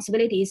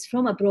responsibilities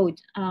from abroad,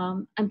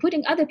 and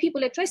putting other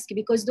people at risk,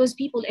 because those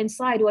people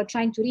inside who are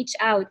trying to reach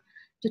out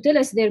to tell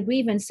us their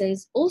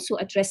grievances also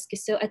at risk.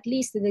 So at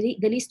least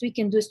the least we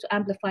can do is to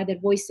amplify their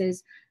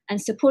voices and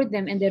support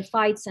them in their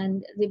fights,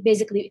 and they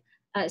basically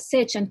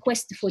search and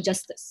quest for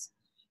justice.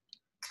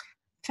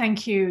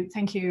 Thank you,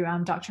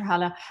 Dr.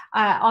 Hala.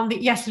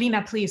 Yes,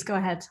 Lina, please go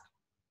ahead.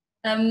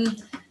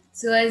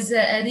 So as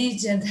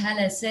Areej and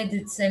Hala said,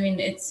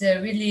 it's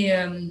really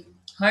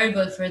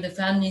horrible for the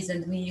families,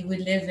 and we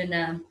live in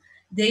a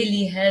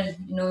daily hell.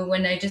 You know,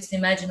 when I just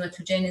imagine what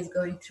Lujain is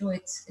going through,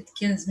 it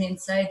kills me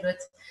inside. But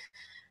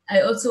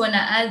I also want to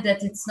add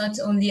that it's not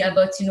only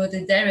about, you know,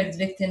 the direct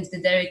victims,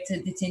 the direct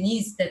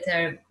detainees that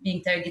are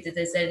being targeted,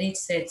 as Areej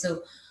said.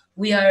 So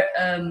we are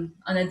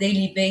on a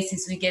daily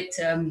basis,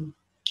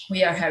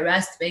 we are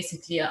harassed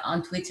basically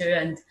on Twitter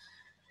and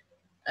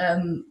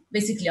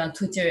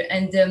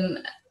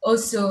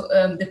also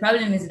the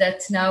problem is that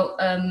now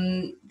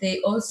they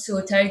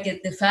also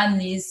target the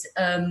families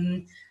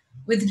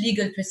with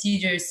legal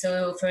procedures,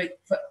 so for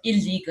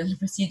illegal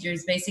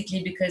procedures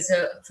basically, because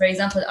for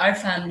example, our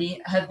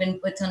family have been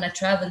put on a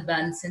travel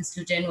ban since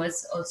Lujain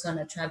was also on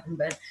a travel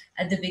ban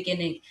at the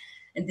beginning.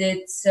 And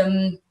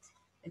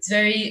it's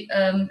very,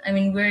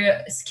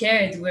 we're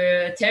scared,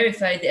 we're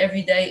terrified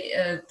every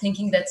day,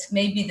 thinking that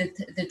maybe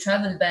the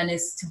travel ban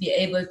is to be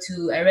able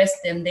to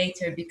arrest them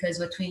later, because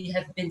what we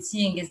have been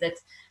seeing is that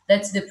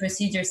that's the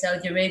procedure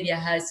Saudi Arabia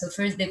has. So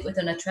first they put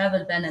on a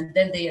travel ban and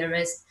then they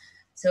arrest.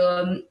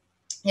 So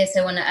yes,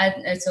 I want to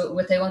add, so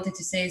what I wanted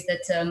to say is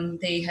that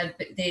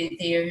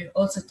they are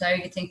also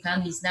targeting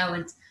families now,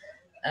 and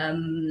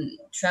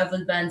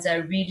travel bans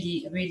are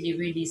really, really,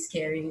 really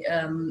scary.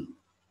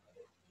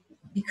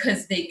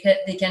 Because they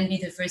can be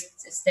the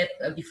first step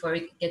before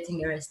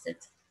getting arrested.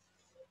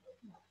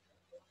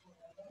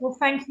 Well,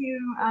 thank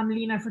you,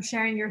 Lina, for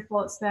sharing your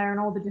thoughts there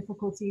and all the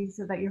difficulties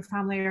that your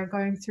family are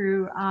going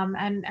through.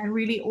 And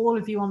really all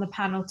of you on the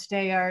panel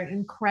today are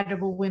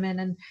incredible women,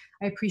 and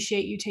I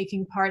appreciate you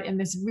taking part in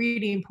this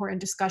really important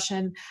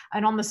discussion.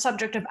 And on the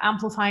subject of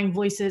amplifying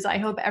voices, I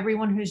hope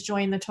everyone who's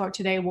joined the talk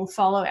today will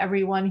follow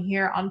everyone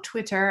here on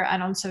Twitter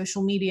and on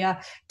social media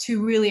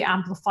to really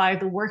amplify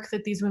the work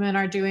that these women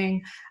are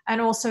doing, and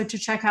also to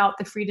check out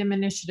the Freedom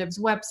Initiative's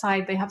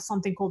website. They have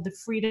something called the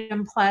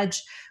Freedom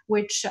Pledge,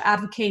 which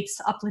advocates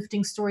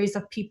uplifting stories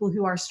of people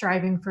who are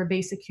striving for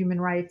basic human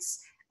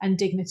rights and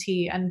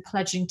dignity and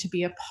pledging to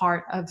be a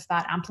part of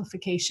that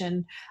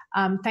amplification.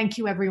 Thank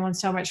you everyone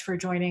so much for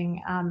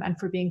joining and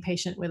for being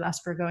patient with us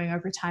for going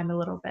over time a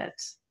little bit.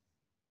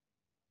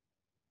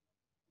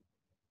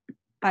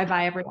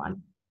 Bye-bye,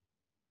 everyone.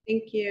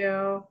 Thank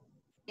you.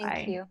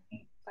 Thank you.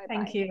 Bye-bye.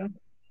 Thank you.